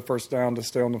 Couldn't get a first down to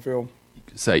stay on the field.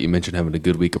 Sat, you mentioned having a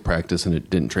good week of practice and it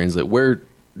didn't translate. Where,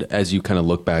 as you kind of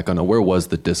look back on it, where was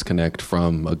the disconnect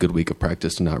from a good week of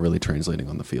practice to not really translating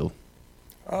on the field?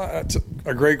 That's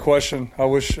a great question. I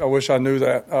wish I knew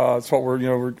that. It's what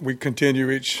we continue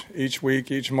each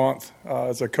week, each month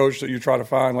as a coach that you try to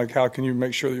find how can you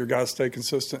make sure that your guys stay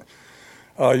consistent.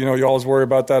 You always worry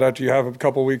about that after you have a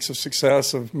couple of weeks of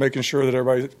success of making sure that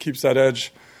everybody keeps that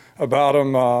edge about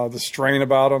them, the strain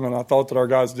about them, and I thought that our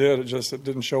guys did. It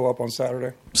didn't show up on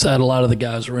Saturday. Sad a lot of the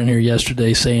guys were in here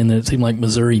yesterday saying that it seemed like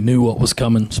Missouri knew what was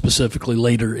coming, specifically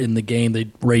later in the game.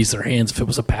 They'd raise their hands if it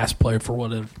was a pass play for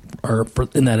whatever, or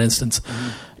in that instance.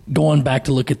 Mm-hmm. Going back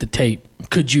to look at the tape,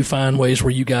 could you find ways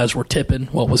where you guys were tipping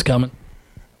what was coming?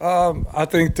 I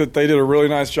think that they did a really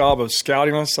nice job of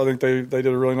scouting us. I think they did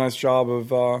a really nice job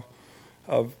of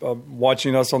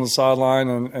watching us on the sideline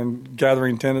and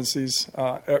gathering tendencies.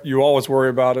 You always worry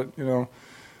about it,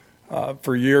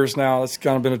 for years now. It's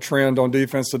kind of been a trend on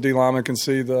defense. The D lineman can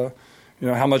see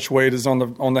how much weight is on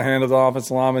the hand of the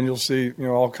offensive lineman. You'll see,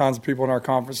 all kinds of people in our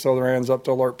conference throw their hands up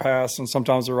to alert pass, and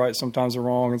sometimes they're right, sometimes they're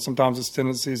wrong, and sometimes it's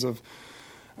tendencies of,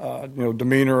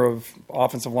 demeanor of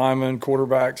offensive linemen,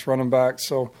 quarterbacks, running backs.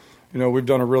 So, we've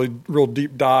done a real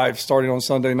deep dive starting on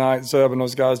Sunday night. Zeb and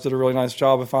those guys did a really nice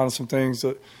job of finding some things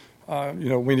that,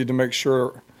 we need to make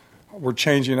sure we're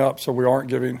changing up so we aren't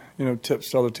giving,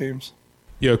 tips to other teams.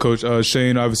 Yeah, Coach.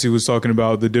 Shane obviously was talking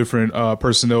about the different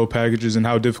personnel packages and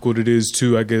how difficult it is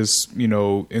to, I guess,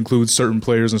 include certain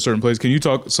players and certain plays. Can you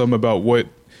talk some about what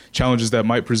challenges that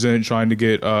might present trying to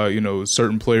get,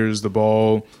 certain players the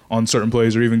ball on certain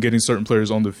plays or even getting certain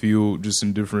players on the field just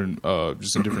in different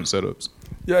setups?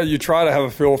 Yeah, you try to have a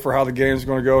feel for how the game's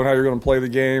going to go and how you're going to play the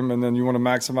game, and then you want to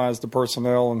maximize the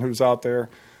personnel and who's out there.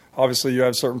 Obviously, you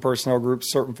have certain personnel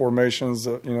groups, certain formations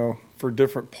that, for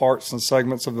different parts and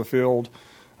segments of the field,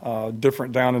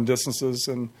 different down and distances.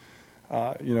 And,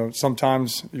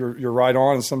 sometimes you're right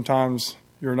on and sometimes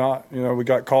you're not. We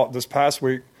got caught this past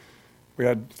week. We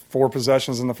had 4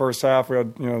 possessions in the first half. We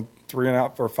had, 3 and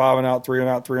out or 5 and out, 3 and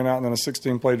out, 3 and out, and then a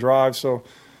 16-play drive. So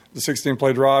the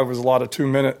 16-play drive was a lot of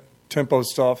 2-minute tempo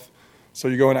stuff. So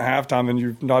you go in at halftime and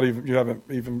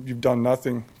you've done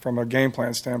nothing from a game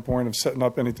plan standpoint of setting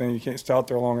up anything. You can't stay out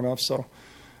there long enough. So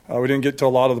we didn't get to a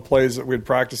lot of the plays that we had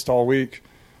practiced all week,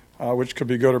 which could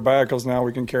be good or bad because now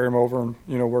we can carry them over and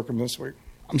work them this week.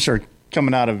 I'm sure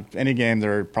coming out of any game,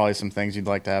 there are probably some things you'd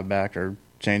like to have back or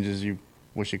changes you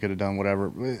wish you could have done, whatever.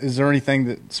 Is there anything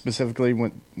that specifically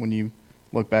when you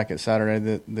look back at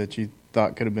Saturday that you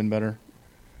thought could have been better?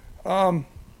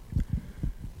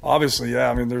 Obviously,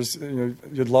 yeah. I mean, there's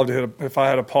you'd love to if I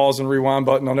had a pause and rewind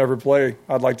button on every play,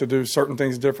 I'd like to do certain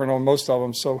things different on most of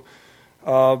them. So,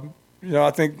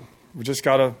 I think we just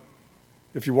got to,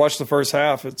 if you watch the first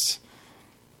half, it's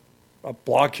a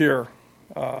block here,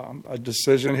 a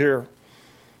decision here,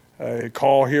 a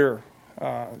call here.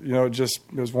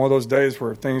 It was one of those days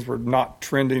where things were not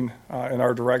trending in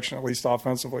our direction, at least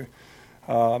offensively.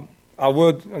 The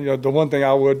one thing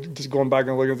I would, just going back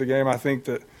and looking at the game, I think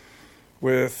that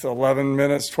with 11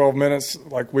 minutes, 12 minutes,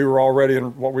 we were already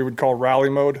in what we would call rally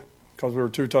mode because we were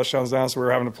 2 touchdowns down, so we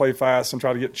were having to play fast and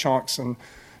try to get chunks and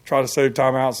try to save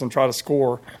timeouts and try to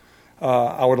score.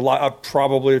 I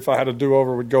probably, if I had a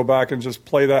do-over, would go back and just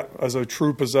play that as a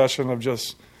true possession of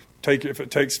just if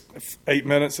it takes 8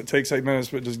 minutes, it takes 8 minutes,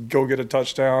 but just go get a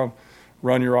touchdown,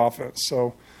 run your offense.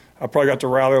 So I probably got to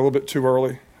rally a little bit too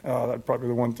early. That'd probably be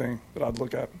the one thing that I'd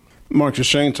look at. Marcus,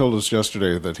 Shane told us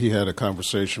yesterday that he had a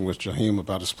conversation with Jaheim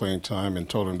about his playing time and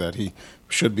told him that he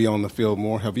should be on the field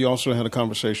more. Have you also had a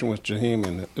conversation with Jaheim?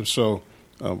 And if so,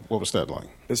 what was that like?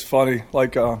 It's funny.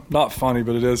 Not funny,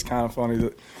 but it is kind of funny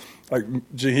that,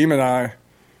 Jaheim and I,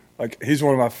 he's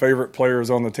one of my favorite players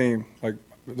on the team.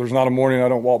 There's not a morning I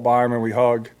don't walk by him and we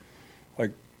hug.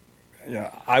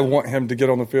 I want him to get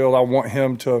on the field. I want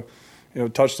him to,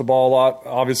 touch the ball a lot.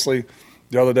 Obviously,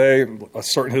 the other day,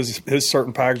 his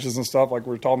certain packages and stuff, we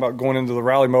were talking about going into the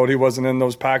rally mode, he wasn't in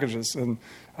those packages. And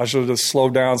I should have just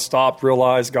slowed down, stopped,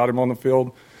 realized, got him on the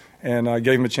field. and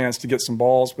gave him a chance to get some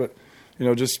balls. But,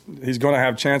 just he's going to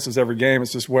have chances every game.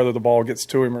 It's just whether the ball gets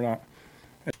to him or not.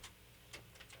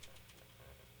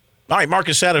 All right,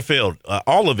 Marcus Satterfield,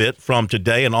 all of it from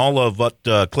today and all of what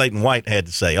Clayton White had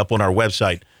to say up on our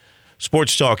website,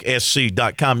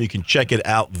 sportstalksc.com. You can check it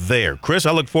out there. Chris,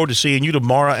 I look forward to seeing you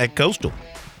tomorrow at Coastal.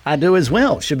 I do as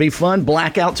well. Should be fun.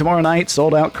 Blackout tomorrow night,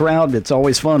 sold-out crowd. It's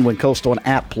always fun when Coastal and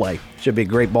App play. Should be a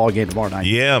great ball game tomorrow night.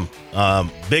 Yeah,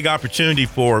 big opportunity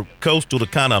for Coastal to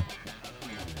kind of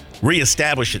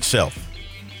reestablish itself.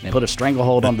 And put a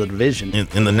stranglehold on the division.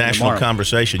 In the national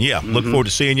conversation. Yeah, look forward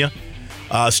to seeing you.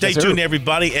 Stay tuned,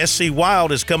 everybody. SC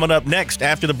Wild is coming up next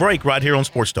after the break right here on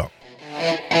Sports Talk.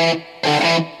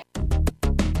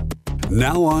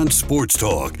 Now on Sports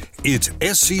Talk, it's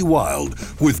SC Wild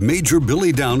with Major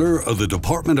Billy Downer of the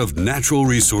Department of Natural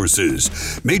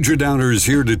Resources. Major Downer is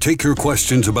here to take your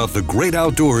questions about the great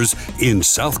outdoors in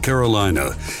South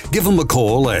Carolina. Give him a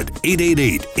call at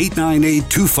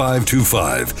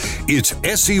 888-898-2525. It's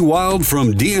SC Wild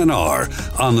from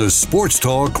DNR on the Sports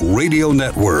Talk Radio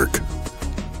Network.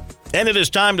 And it is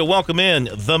time to welcome in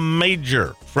the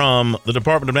Major from the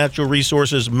Department of Natural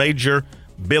Resources, Major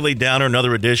Billy Downer,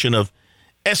 another edition of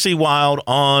SC Wild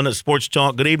on Sports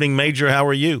Talk. Good evening, Major. How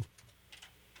are you?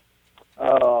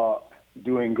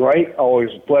 Doing great. Always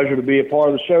a pleasure to be a part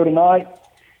of the show tonight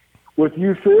with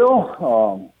you,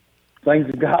 Phil. Things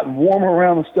have gotten warmer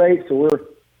around the state, so we're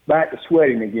back to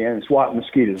sweating again and swatting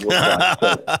mosquitoes. All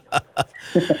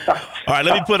right,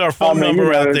 let me put our phone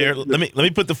number out there. Let me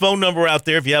put the phone number out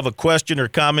there if you have a question or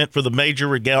comment for the Major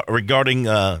regarding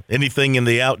anything in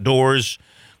the outdoors.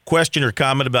 Question or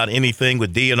comment about anything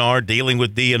with DNR, dealing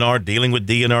with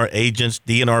DNR agents,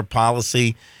 DNR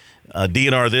policy,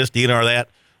 DNR this, DNR that.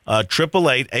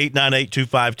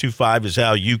 888-898-2525 is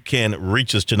how you can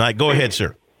reach us tonight. Go ahead,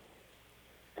 sir.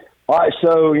 All right,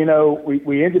 so,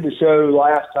 we ended the show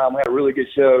last time. We had a really good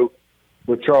show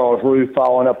with Charles Ruth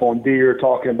following up on deer,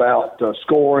 talking about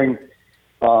scoring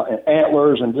and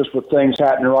antlers and just with things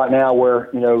happening right now where,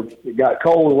 it got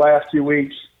cold the last 2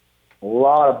 weeks. A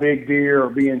lot of big deer are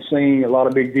being seen, a lot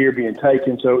of big deer being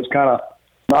taken. So it's kind of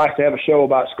nice to have a show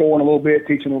about scoring a little bit,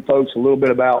 teaching the folks a little bit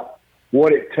about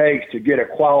what it takes to get a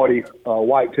quality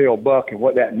whitetail buck and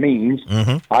what that means.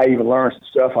 Mm-hmm. I even learned some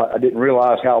stuff. I didn't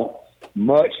realize how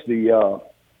much your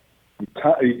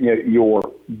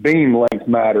beam length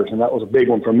matters, and that was a big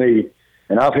one for me.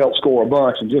 And I've helped score a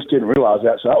bunch and just didn't realize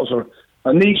that. So that was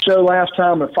a neat show last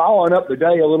time. And following up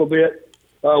today a little bit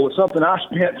with something I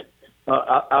spent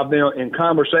I've been in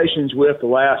conversations with the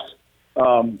last,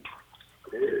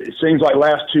 it seems like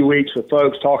last 2 weeks with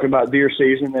folks talking about deer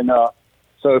season. And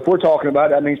so if we're talking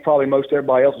about it, that means probably most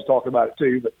everybody else is talking about it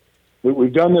too. But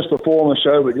we've done this before on the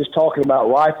show, but just talking about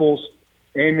rifles,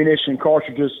 ammunition,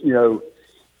 cartridges,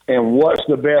 and what's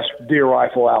the best deer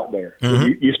rifle out there.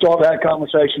 Mm-hmm. You start that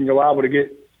conversation, you're liable to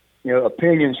get,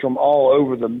 opinions from all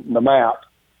over the map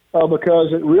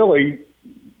because it really,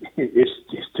 it's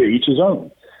to each his own.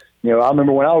 I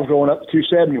remember when I was growing up, the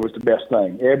 270 was the best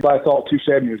thing. Everybody thought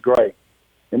 270 was great.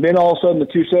 And then all of a sudden the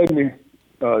 270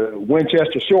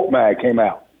 Winchester short mag came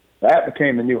out. That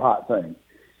became the new hot thing.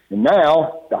 And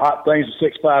now the hot thing's the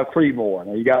 6.5 Creedmoor.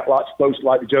 Now you got lots of folks that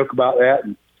like to joke about that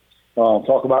and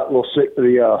talk about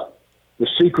the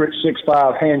secret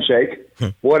 6.5 handshake,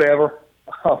 whatever.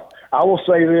 I will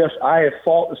say this. I have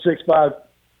fought the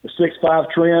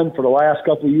 6.5 trend for the last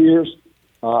couple of years.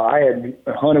 I had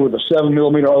hunted with a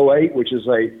 7mm 08, which is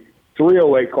a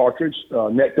 308 cartridge,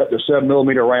 necked up to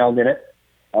 7mm round in it.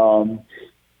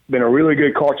 Been a really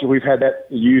good cartridge. We've had that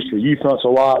used for youth hunts a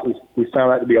lot. We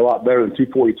found that to be a lot better than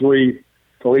 243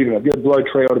 for leaving a good blood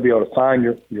trail to be able to find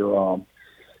your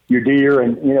deer.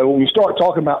 And when you start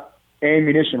talking about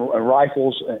ammunition and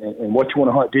rifles and what you want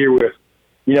to hunt deer with,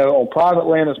 on private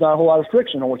land, there's not a whole lot of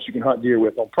restriction on what you can hunt deer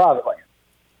with on private land.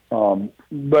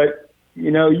 But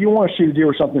you want to shoot a deer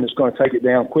with something that's going to take it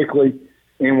down quickly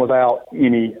and without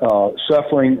any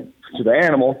suffering to the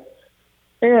animal.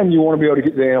 And you want to be able to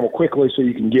get the animal quickly so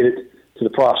you can get it to the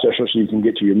processor so you can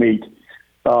get to your meat.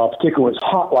 Particularly when it's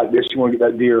hot like this, you want to get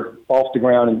that deer off the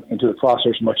ground and into the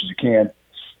processor as much as you can.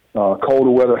 Colder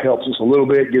weather helps us a little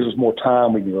bit, gives us more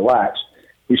time, we can relax.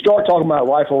 We start talking about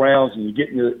rifle rounds and you get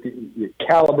into the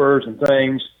calibers and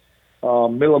things,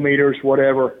 millimeters,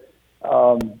 whatever.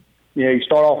 You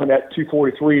start off with that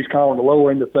 243 is kind of on the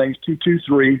lower end of things.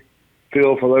 223,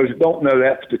 Phil, for those that don't know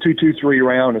that, the 223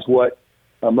 round is what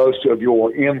most of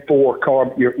your M4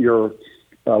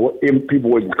 what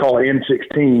people would call an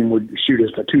M16 would shoot as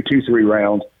a 223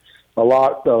 round. Been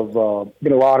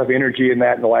a lot of energy in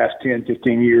that in the last 10,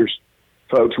 15 years.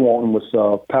 Folks wanting with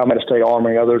Palmetto State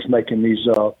Armory, others making these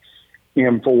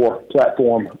M4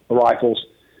 platform rifles,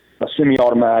 a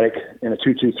semi-automatic, and a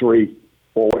 223,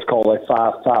 or what's called a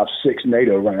 5.56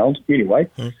 NATO round. Anyway,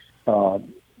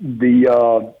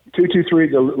 the 223,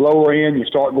 the lower end, you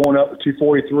start going up to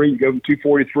 243. You go from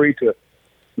 243 to, a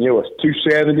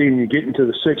 270, and you get into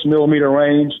the 6mm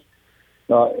range,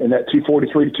 and that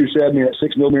 243 to 270, that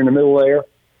 6mm in the middle there.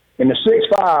 And the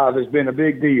 6.5 has been a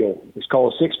big deal. It's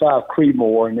called a 6.5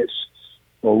 Creedmoor, and it's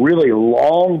a really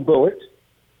long bullet,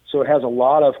 so it has a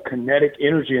lot of kinetic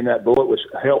energy in that bullet, which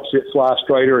helps it fly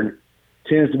straighter and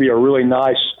tends to be a really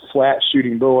nice flat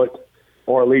shooting bullet,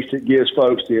 or at least it gives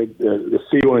folks the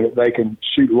feeling that they can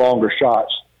shoot longer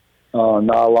shots,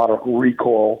 not a lot of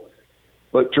recoil.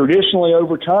 But traditionally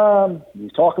over time, you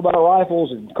talk about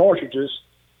rifles and cartridges,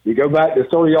 you go back to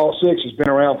 30-06 has been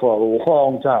around for a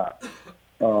long time,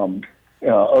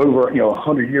 over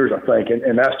 100 years, I think,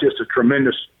 and that's just a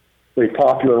tremendously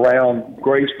popular round,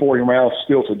 great sporting round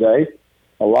still today.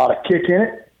 A lot of kick in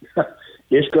it.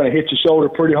 It's going to hit your shoulder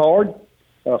pretty hard.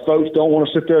 Folks don't want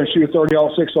to sit there and shoot a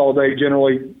 30-06 all day,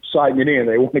 generally sighting it in.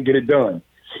 They want to get it done.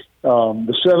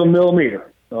 The 7mm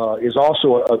is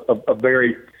also a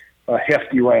very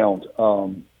hefty round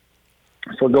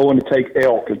for going to take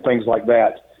elk and things like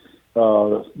that.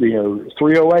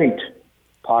 308,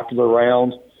 popular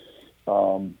round.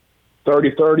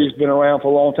 30-30 has been around for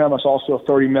a long time. It's also a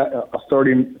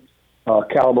 30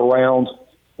 caliber round,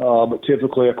 but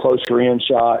typically a closer in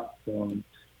shot.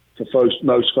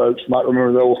 Most folks might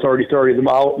remember the old 30-30. The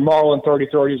Marlin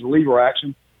 30-30 is a lever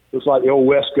action. Looks like the old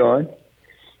West gun.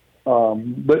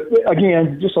 But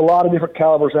again, just a lot of different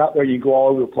calibers out there. You can go all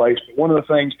over the place. But one of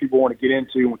the things people want to get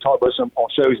into, and we talked about some on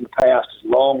shows in the past, is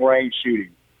long range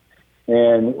shooting.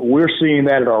 And we're seeing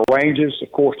that at our ranges.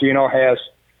 Of course, DNR has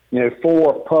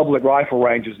 4 public rifle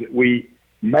ranges that we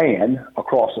man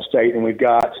across the state, and we've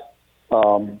got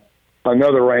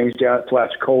another range down at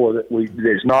Tlaxcola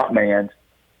that is not manned,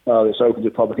 that's open to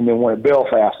the public, and then one at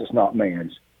Belfast that's not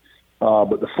manned.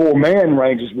 But the 4 man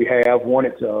ranges we have, one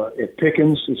at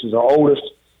Pickens, this is our oldest,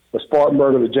 the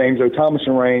Spartanburg of the James O.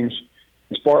 Thomason range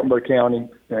in Spartanburg County,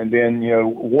 and then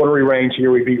Watery range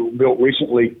here we built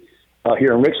recently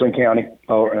here in Richland County,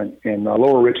 or in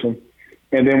Lower Richland.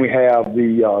 And then we have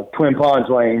the Twin Ponds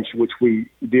range, which we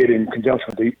did in conjunction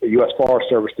with the U.S. Forest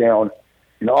Service down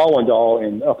in Allendale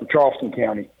in Upper Charleston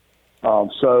County.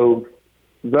 So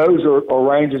those are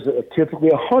ranges that are typically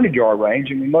a 100-yard range.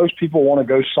 I mean, most people want to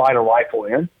go sight a rifle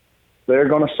in. They're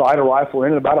going to sight a rifle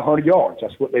in at about 100 yards.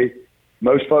 That's what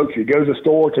most folks, who go to the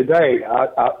store today,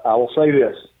 I will say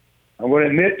this. I'm going to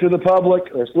admit to the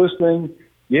public that's listening,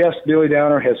 yes, Billy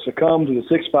Downer has succumbed to the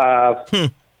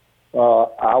 6.5.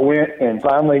 I went and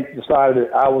finally decided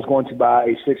that I was going to buy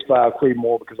a 6.5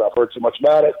 Creedmoor because I've heard so much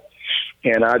about it.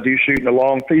 And I do shoot in a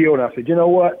long field. And I said, you know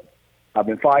what? I've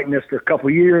been fighting this for a couple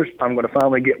of years. I'm going to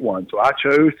finally get one. So I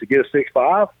chose to get a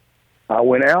 6.5. I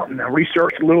went out and I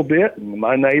researched a little bit. And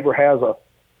my neighbor has a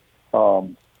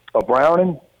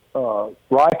Browning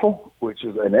rifle, which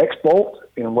is an X-Bolt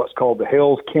in what's called the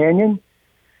Hells Canyon.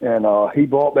 And he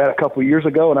bought that a couple of years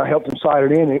ago, and I helped him sight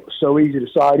it in. It was so easy to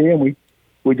sight in.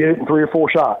 We did it in 3 or 4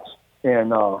 shots.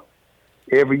 And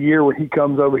every year when he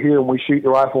comes over here and we shoot the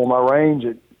rifle in my range,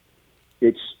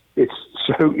 it's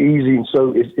so easy, and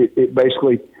so it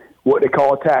basically what they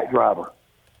call a tack driver.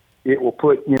 It will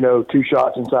put 2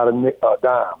 shots inside a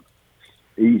dime,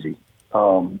 easy,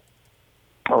 or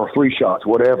 3 shots,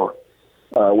 whatever,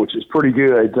 which is pretty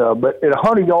good. But at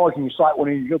 100 yards, when you sight one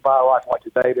in, you go buy a rifle like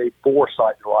today, they bore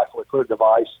sight the rifle. They put a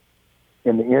device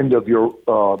in the end of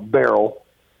your barrel,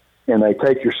 and they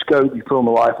take your scope, you put on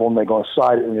the rifle, and they're going to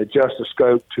sight it and adjust the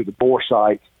scope to the bore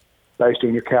sight based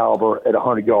on your caliber at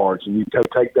 100 yards. And you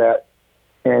take that,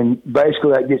 and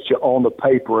basically that gets you on the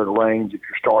paper at a range if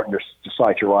you're starting to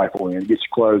sight your rifle in. It gets you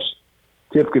close.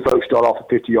 Typically, folks start off at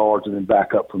 50 yards and then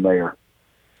back up from there.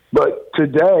 But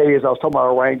today, as I was talking about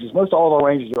our ranges, most all of our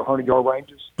ranges are 100-yard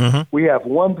ranges. Mm-hmm. We have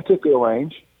one particular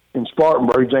range in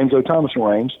Spartanburg, James O. Thomason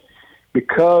range,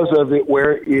 because of it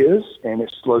where it is and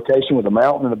its location with a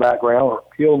mountain in the background or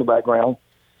a hill in the background.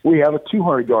 We have a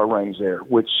 200-yard range there,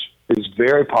 which is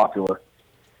very popular.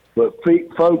 But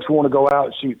folks want to go out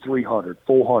and shoot 300,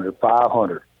 400,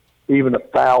 500, even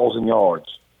 1,000 yards.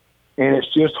 And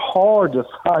it's just hard to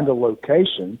find a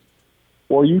location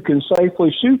where you can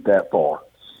safely shoot that far.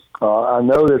 I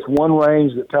know there's one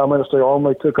range that Palmetto State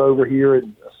Armory took over here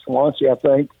in Swansea, I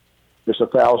think. It's a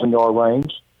 1,000-yard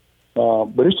range.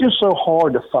 But it's just so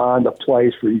hard to find a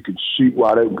place where you can shoot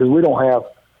wide open because we don't have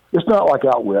 – it's not like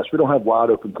out west. We don't have wide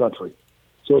open country.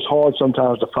 So it's hard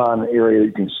sometimes to find an area that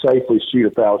you can safely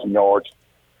shoot 1,000 yards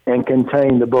and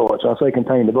contain the bullets. When I say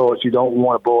contain the bullets, you don't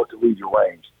want a bullet to leave your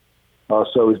range.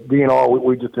 So as DNR,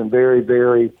 we've just been very,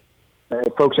 very.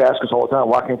 Folks ask us all the time,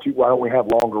 why don't we have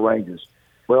longer ranges?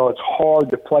 Well, it's hard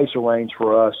to place a range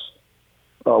for us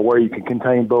where you can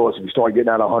contain bullets if you start getting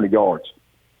out of 100 yards.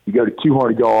 You go to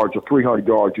 200 yards or 300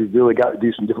 yards, you've really got to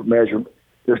do some different measurement.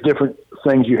 There's different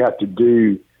things you have to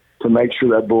do to make sure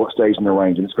that bullet stays in the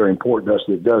range, and it's very important to us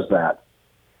that it does that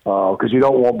because you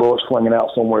don't want bullets flinging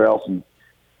out somewhere else and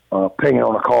pinging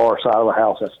on a car or side of the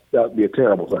house. That would be a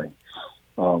terrible thing.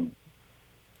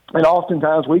 And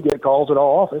oftentimes we get calls at our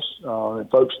office, and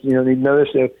folks, need to notice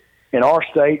that in our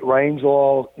state, range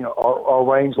law, our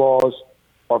range laws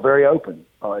are very open.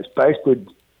 It's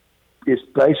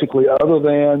basically other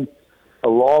than a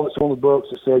law that's on the books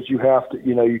that says you have to,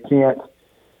 you can't,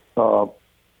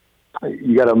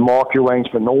 you got to mark your range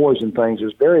for noise and things.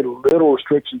 There's very little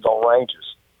restrictions on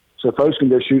ranges, so folks can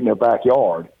go shoot in their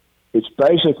backyard. It's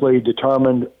basically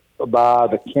determined by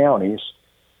the counties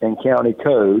and county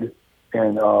code.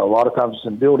 And a lot of times it's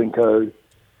in building code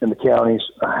in the counties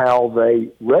how they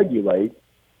regulate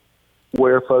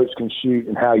where folks can shoot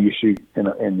and how you shoot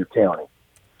in your county.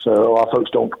 So a lot of folks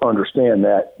don't understand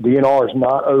that. DNR is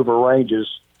not over ranges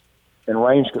and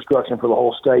range construction for the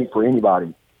whole state for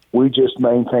anybody. We just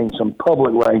maintain some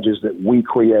public ranges that we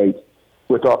create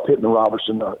with our Pittman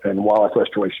Robertson and Wildlife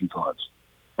Restoration Funds.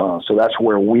 So that's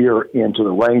where we're into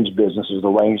the range business, is the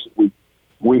range that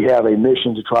we have a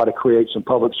mission to try to create some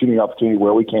public shooting opportunity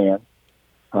where we can.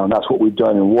 That's what we've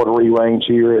done in Wateree Range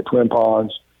here at Twin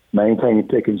Ponds, maintaining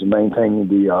Pickens and maintaining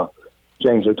the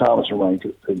James O. Thomason Range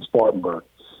in Spartanburg.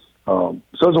 So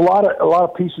there's a lot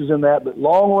of pieces in that, but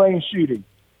long range shooting,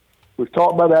 we've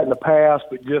talked about that in the past,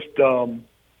 but just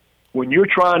when you're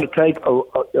trying to take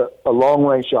a long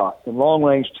range shot, and long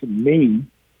range to me,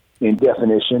 in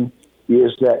definition,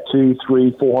 is that 200,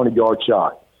 300, 400 yard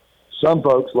shot. Some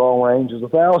folks, long range is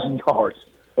 1,000 yards.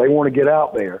 They want to get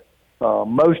out there.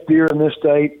 Most deer in this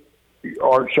state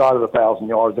aren't shot at 1,000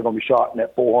 yards. They're going to be shot in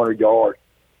that 400 yard,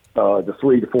 the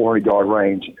 300 to 400 yard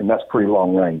range, and that's pretty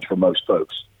long range for most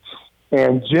folks.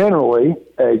 And generally,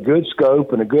 a good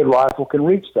scope and a good rifle can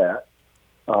reach that.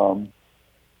 And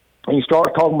you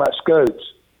start talking about scopes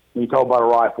when you talk about a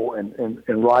rifle and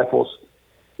rifles.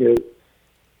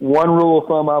 One rule of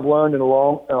thumb I've learned in a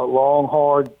long,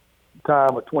 hard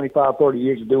time of 25, 30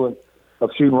 years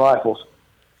of shooting rifles,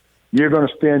 you're going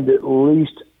to spend at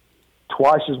least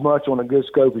twice as much on a good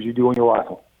scope as you do on your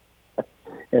rifle.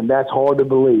 And that's hard to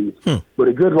believe. But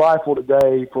a good rifle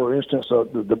today, for instance,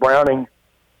 the Browning,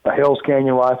 a Hell's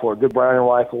Canyon rifle, or a good Browning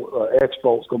rifle,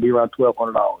 X-Bolt, is going to be around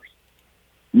 $1,200.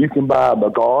 You can buy a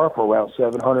Magar for around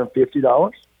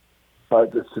 $750.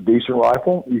 It's a decent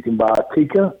rifle. You can buy a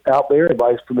Tikka out there.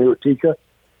 Everybody's familiar with Tikka.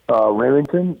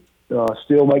 Remington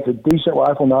still makes a decent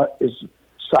rifle, not as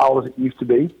solid as it used to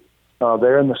be.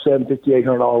 They're in the $750,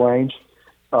 $800 range.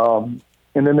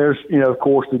 And then there's, of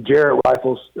course, the Jarrett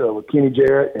rifles with Kenny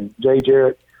Jarrett and Jay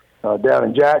Jarrett down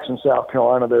in Jackson, South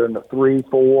Carolina. They're in the 3,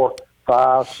 4,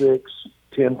 5, 6,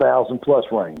 10,000 plus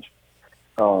range.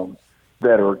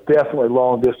 That are definitely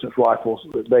long distance rifles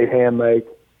that they hand make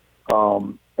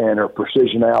and are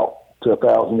precision out to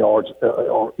 1,000 yards.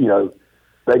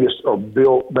 They just are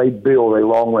built. They build a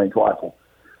long range rifle.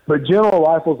 But general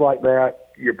rifles like that,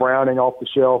 you're Browning off the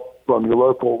shelf from your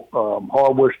local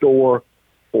hardware store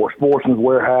or Sportsman's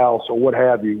Warehouse or what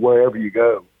have you, wherever you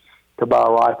go to buy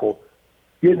a rifle.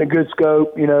 Getting a good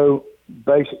scope,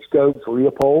 basic scope for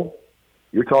Leopold.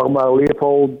 You're talking about a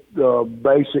Leopold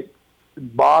basic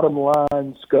bottom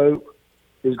line scope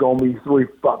is going to be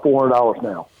 $400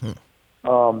 now.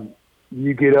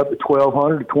 You get up to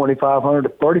 $1,200 to $2,500 to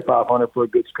 $3,500 for a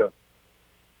good scope,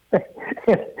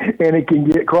 and it can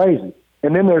get crazy.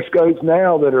 And then there's scopes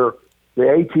now that are the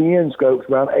ATN scopes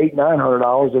around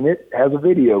 $800-900, and it has a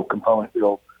video component.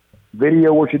 It'll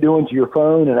video what you're doing to your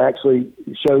phone and actually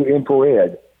show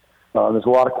infrared. There's a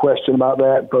lot of question about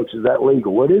that. Folks, is that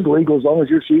legal? Well, it is legal as long as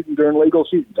you're shooting during legal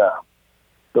shooting time.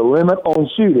 The limit on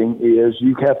shooting is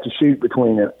you have to shoot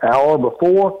between an hour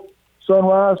before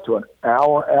sunrise to an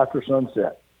hour after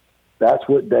sunset. That's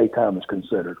what daytime is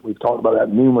considered. We've talked about that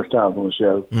numerous times on the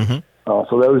show. Mm-hmm.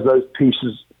 So those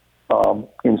pieces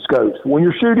in scopes. When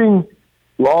you're shooting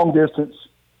long distance,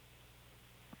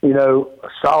 a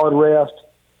solid rest,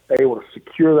 able to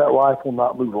secure that rifle,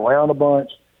 not move around a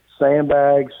bunch,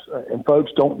 sandbags, and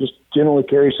folks don't just generally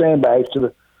carry sandbags to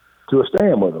a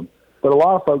stand with them. But a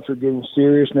lot of folks are getting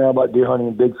serious now about deer hunting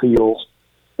in big fields,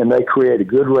 and they create a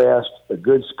good rest, a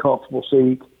good, comfortable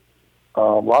seat. A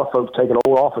lot of folks take an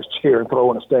old office chair and throw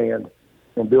in a stand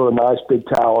and build a nice big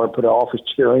tower and put an office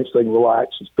chair in it so they can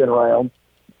relax and spin around.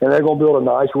 And they're going to build a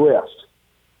nice rest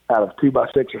out of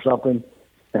 2x6 or something.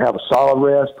 and have a solid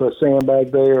rest, put a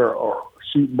sandbag there or a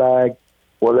shooting bag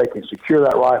where they can secure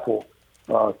that rifle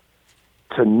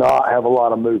to not have a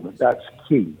lot of movement. That's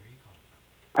key.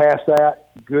 Past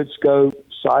that, good scope,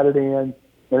 sighted in,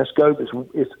 and a scope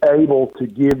is able to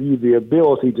give you the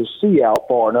ability to see out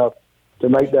far enough to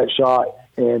make that shot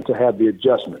and to have the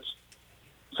adjustments.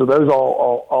 So those are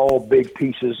all big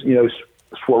pieces. You know,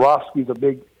 Swarovski's a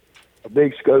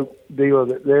big scope dealer.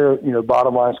 That their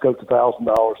bottom line scope's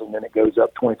 $1,000, and then it goes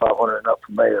up $2,500 and up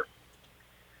from there.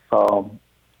 So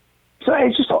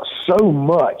it's just so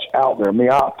much out there.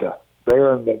 Meopta,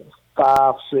 they're in the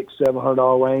 $500, $600,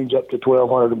 $700 range up to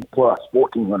 $1,200 plus,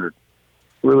 $1,400.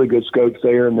 Really good scopes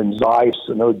there, and then Zeiss,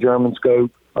 another German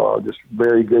scope, just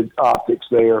very good optics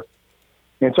there.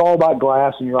 And it's all about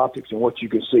glass and your optics and what you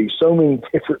can see. So many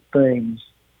different things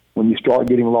when you start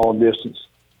getting long distance.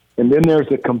 And then there's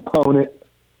the component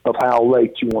of how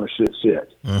late you want to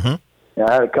sit. Mm-hmm. And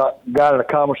I got in a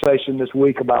conversation this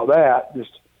week about that.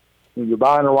 Just when you're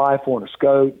buying a rifle and a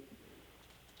scope,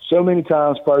 so many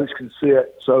times folks can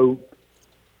sit. So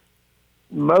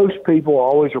most people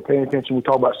always are paying attention. We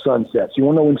talk about sunsets. You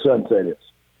want to know when sunset is.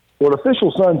 Well, the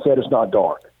official sunset is not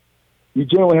dark. You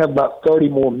generally have about 30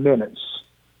 more minutes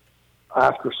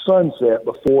after sunset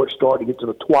before it starts to get to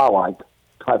the twilight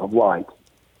type of light.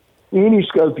 Any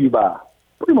scope you buy,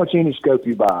 pretty much any scope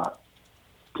you buy,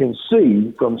 can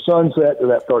see from sunset to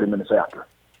that 30 minutes after.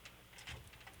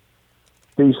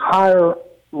 These higher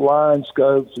line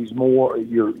scopes, these more,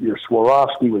 your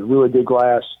Swarovski with really good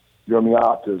glass, your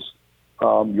Meoptas,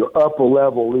 your upper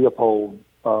level Leopold,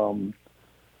 when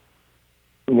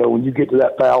you get to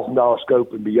that $1,000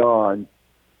 scope and beyond,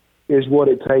 is what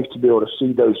it takes to be able to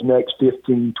see those next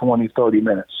 15, 20, 30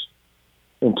 minutes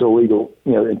until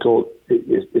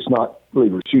it's not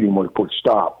legal shooting when it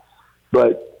stop.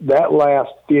 But that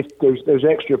last those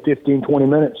extra 15, 20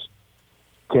 minutes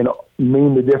can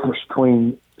mean the difference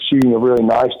between shooting a really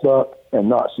nice buck and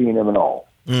not seeing him at all.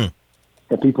 And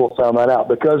people have found that out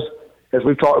because, as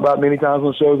we've talked about many times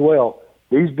on the show as well,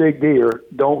 these big deer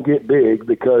don't get big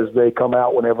because they come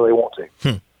out whenever they want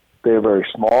to. They're very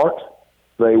smart.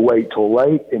 They wait till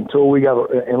late until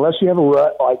unless you have a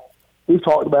rut like we've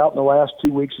talked about in the last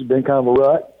 2 weeks has been kind of a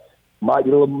rut. Might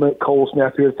get a little bit cold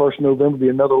snap here the 1st of November, be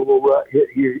another little rut hit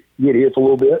here for a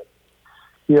little bit.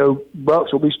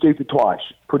 Bucks will be stupid twice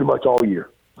pretty much all year.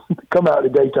 Come out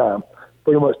in the daytime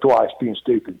pretty much twice being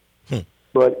stupid.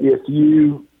 But if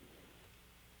you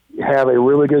have a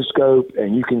really good scope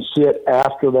and you can sit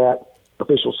after that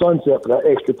official sunset for that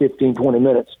extra 15, 20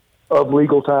 minutes of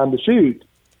legal time to shoot,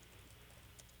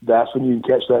 that's when you can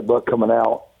catch that buck coming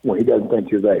out when he doesn't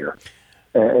think you're there.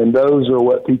 And those are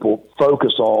what people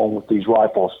focus on with these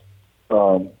rifles,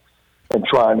 and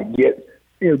trying to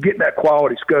get that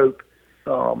quality scope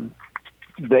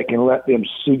that can let them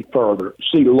see further,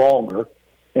 see longer,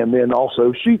 and then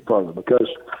also shoot further. Because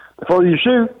the further you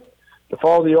shoot, the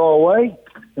farther you are away,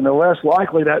 and the less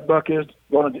likely that buck is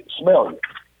going to smell you.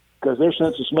 Because their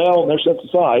sense of smell and their sense of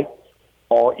sight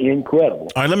are incredible.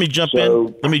 All right, let me jump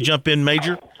in,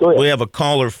 Major. We have a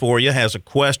caller for you, has a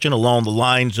question along the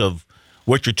lines of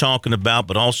what you're talking about,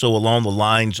 but also along the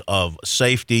lines of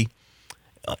safety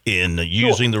in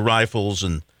using the rifles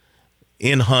and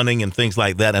in hunting and things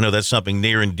like that. I know that's something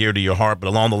near and dear to your heart, but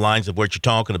along the lines of what you're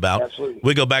talking about. Absolutely.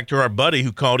 We go back to our buddy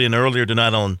who called in earlier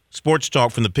tonight on Sports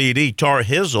Talk from the PD, Tar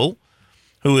Hizzle,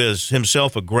 who is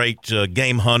himself a great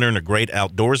game hunter and a great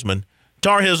outdoorsman.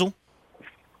 Tar Hizzle.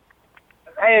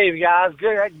 Hey guys,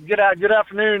 good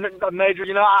afternoon, Major.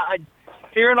 I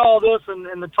hearing all this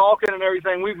and the talking and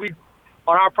everything. We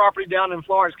on our property down in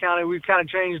Florence County, we've kind of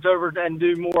changed over and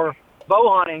do more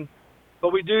bow hunting, but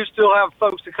we do still have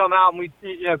folks to come out and we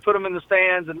put them in the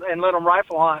stands and let them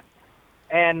rifle hunt.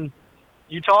 And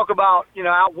you talk about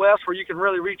out west where you can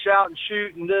really reach out and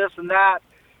shoot and this and that.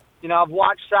 I've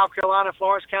watched South Carolina,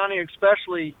 Florence County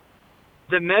especially,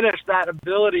 diminish that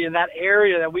ability in that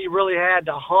area that we really had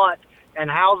to hunt, and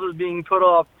houses being put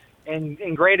up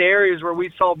in great areas where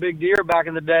we saw big deer back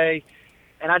in the day.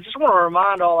 And I just want to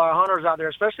remind all our hunters out there,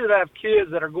 especially that have kids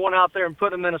that are going out there and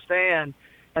putting them in a stand,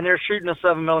 and they're shooting a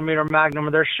 7mm Magnum,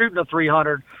 or they're shooting a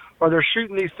 300, or they're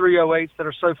shooting these 308s that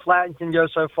are so flat and can go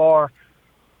so far.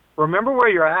 Remember where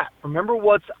you're at. Remember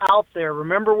what's out there.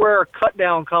 Remember where a cut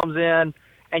down comes in,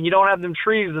 and you don't have them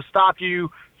trees to stop you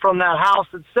from that house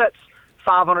that sits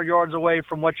 500 yards away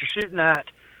from what you're shooting at.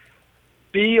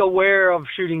 Be aware of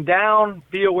shooting down.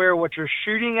 Be aware of what you're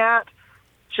shooting at.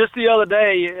 Just the other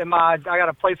day, I got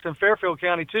a place in Fairfield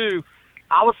County too.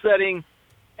 I was sitting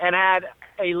and had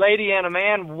a lady and a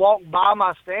man walk by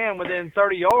my stand within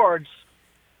 30 yards.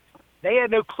 They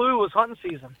had no clue it was hunting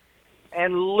season.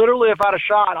 And literally, if I'd have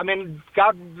shot, I mean,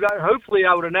 God, hopefully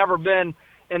I would have never been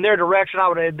in their direction. I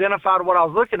would have identified what I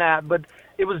was looking at, but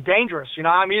it was dangerous. You know,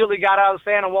 I immediately got out of the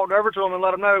stand and walked over to them and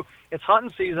let them know it's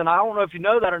hunting season. I don't know if you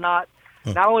know that or not.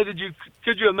 Not only could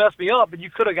you have messed me up, but you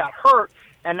could have got hurt,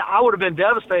 and I would have been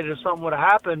devastated if something would have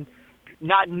happened,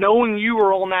 not knowing you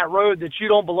were on that road that you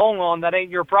don't belong on, that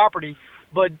ain't your property.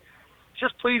 But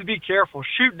just please be careful.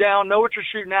 Shoot down, know what you're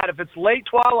shooting at. If it's late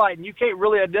twilight and you can't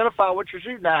really identify what you're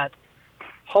shooting at,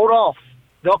 hold off.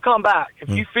 They'll come back. If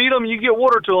you feed them, you get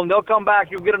water to them, they'll come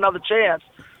back. You'll get another chance.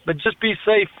 But just be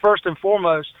safe first and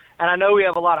foremost. And I know we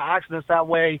have a lot of accidents that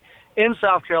way in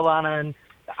South Carolina, and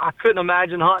I couldn't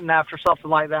imagine hunting after something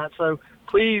like that. So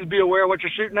please be aware of what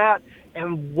you're shooting at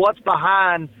and what's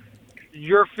behind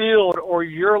your field or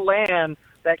your land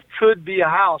that could be a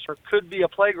house or could be a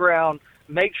playground.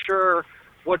 Make sure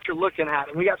what you're looking at.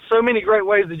 And we got so many great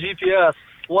ways to GPS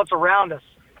what's around us.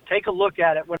 Take a look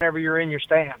at it whenever you're in your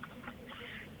stand.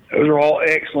 Those are all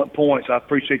excellent points. I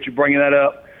appreciate you bringing that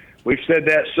up. We've said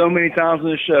that so many times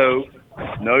on the show.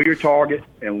 Know your target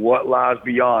and what lies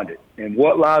beyond it, and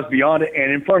what lies beyond it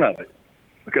and in front of it.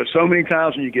 Because so many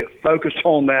times when you get focused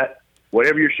on that,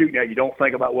 whatever you're shooting at, you don't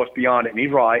think about what's beyond it. And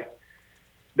he's right.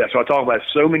 That's what I talk about.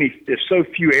 There's so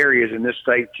few areas in this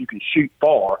state that you can shoot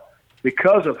far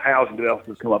because of housing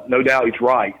developments come up. No doubt he's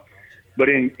right. But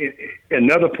in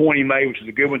another point he made, which is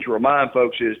a good one to remind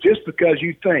folks, is just because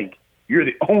you think you're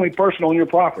the only person on your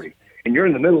property and you're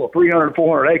in the middle of 300,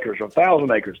 400 acres or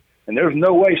 1,000 acres, and there's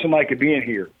no way somebody could be in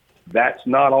here, that's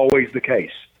not always the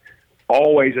case.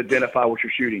 Always identify what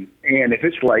you're shooting. And if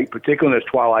it's late, particularly in those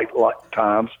twilight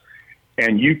times,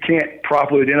 and you can't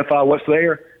properly identify what's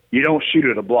there, you don't shoot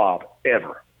at a blob,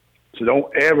 ever. So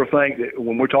don't ever think that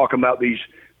when we're talking about these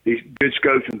good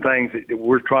scopes and things that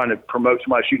we're trying to promote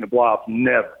somebody shooting a blob,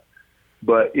 never.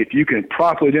 But if you can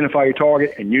properly identify your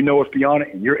target and you know what's beyond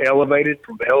it and you're elevated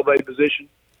from the elevated position,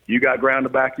 you got ground to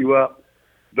back you up,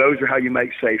 those are how you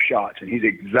make safe shots. And he's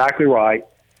exactly right.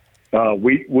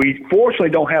 We fortunately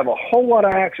don't have a whole lot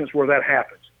of accidents where that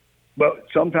happens. But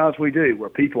sometimes we do, where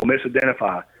people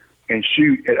misidentify and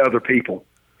shoot at other people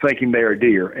thinking they're a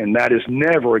deer, and that is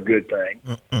never a good thing.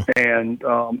 And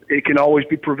it can always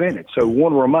be prevented. So we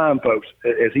want to remind folks,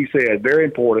 as he said, very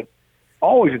important,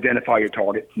 always identify your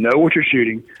target, know what you're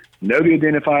shooting, know the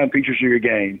identifying features of your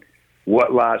game,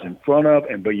 what lies in front of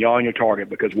and beyond your target,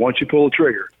 because once you pull the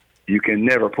trigger, you can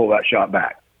never pull that shot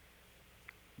back.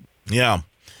 Yeah.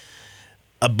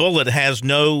 A bullet has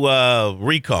no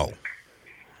recall.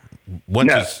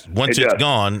 Once it's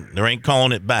gone, there ain't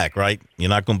calling it back, right? You're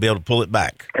not going to be able to pull it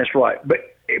back. That's right. But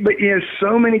you know,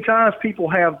 so many times people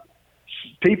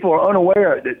are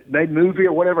unaware that they move here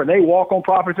or whatever, and they walk on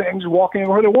property and just walk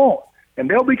anywhere they want. And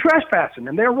they'll be trespassing,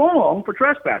 and they're wrong for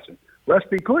trespassing. Let's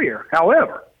be clear.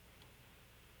 However,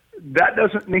 that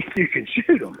doesn't mean you can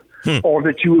shoot them or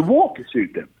that you would want to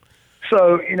shoot them.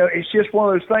 So, you know, it's just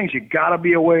one of those things. You got to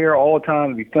be aware all the time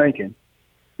and be thinking,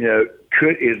 you know,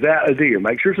 is that a deer?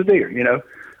 Make sure it's a deer, you know.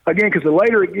 Again, because the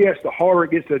later it gets, the harder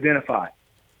it gets to identify.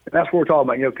 And that's what we're talking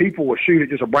about. You know, people will shoot at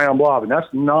just a brown blob, and that's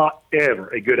not ever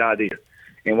a good idea.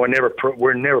 And we're never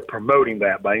promoting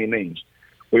that by any means.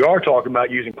 We are talking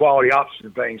about using quality optics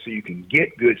and things so you can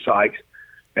get good sights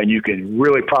and you can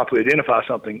really properly identify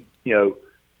something, you know,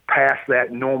 past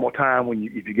that normal time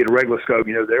if you get a regular scope.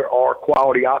 You know, there are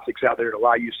quality optics out there that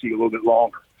allow you to see a little bit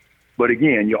longer. But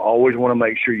again, you always want to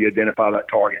make sure you identify that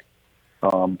target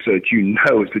so that you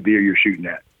know it's the deer you're shooting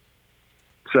at.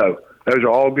 So those are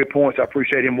all good points. I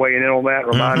appreciate him weighing in on that,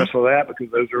 remind us of that, because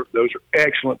those are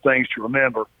excellent things to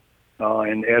remember.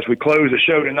 And as we close the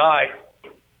show tonight,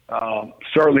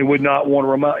 certainly would not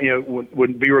want to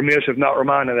would be remiss if not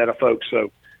reminding that of folks. So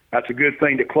that's a good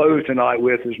thing to close tonight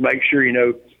with, is make sure, you know,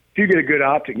 if you get a good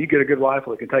optic, you get a good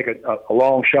rifle, it can take a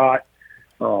long shot.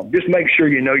 Just make sure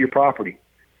you know your property.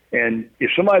 And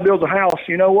if somebody builds a house,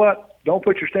 you know what? Don't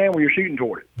put your stand where you're shooting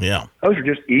toward it. Yeah. Those are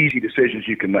just easy decisions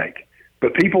you can make.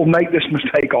 But people make this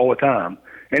mistake all the time,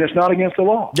 and it's not against the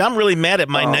law. I'm really mad at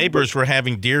my neighbors for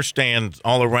having deer stands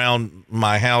all around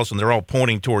my house, and they're all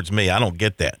pointing towards me. I don't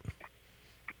get that.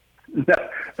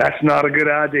 That's not a good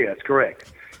idea. That's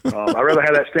correct. I'd rather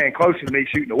have that stand closer to me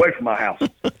shooting away from my house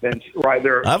than right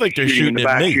there. I think they're shooting in the at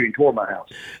back, me. shooting toward my house.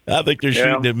 I think they're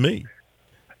shooting at me.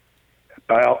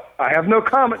 Well, I have no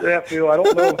comment to that, Phil. I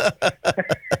don't know.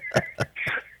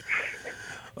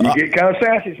 You get kind of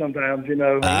sassy sometimes, you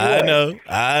know.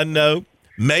 I know.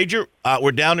 Major,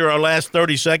 we're down to our last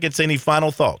 30 seconds. Any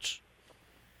final thoughts?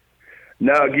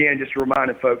 No, again, just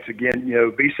reminding folks, again, you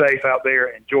know, be safe out there.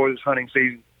 Enjoy this hunting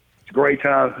season. It's a great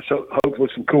time. So hopefully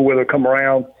some cool weather come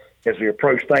around. as we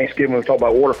approach Thanksgiving. We'll talk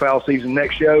about waterfowl season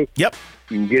next show. Yep.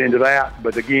 You can get into that.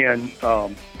 But again,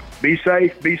 be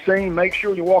safe, be seen. Make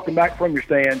sure you're walking back from your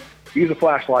stand. Use a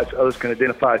flashlight so others can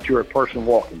identify that you're a person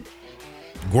walking.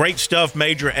 Great stuff,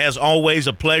 Major. As always,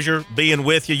 a pleasure being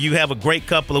with you. You have a great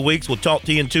couple of weeks. We'll talk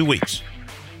to you in 2 weeks.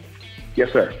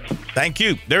 Yes, sir. Thank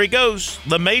you. There he goes,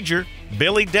 the Major,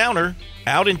 Billy Downer,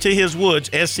 out into his woods,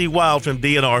 SC Wild from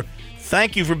DNR.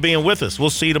 Thank you for being with us. We'll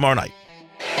see you tomorrow night.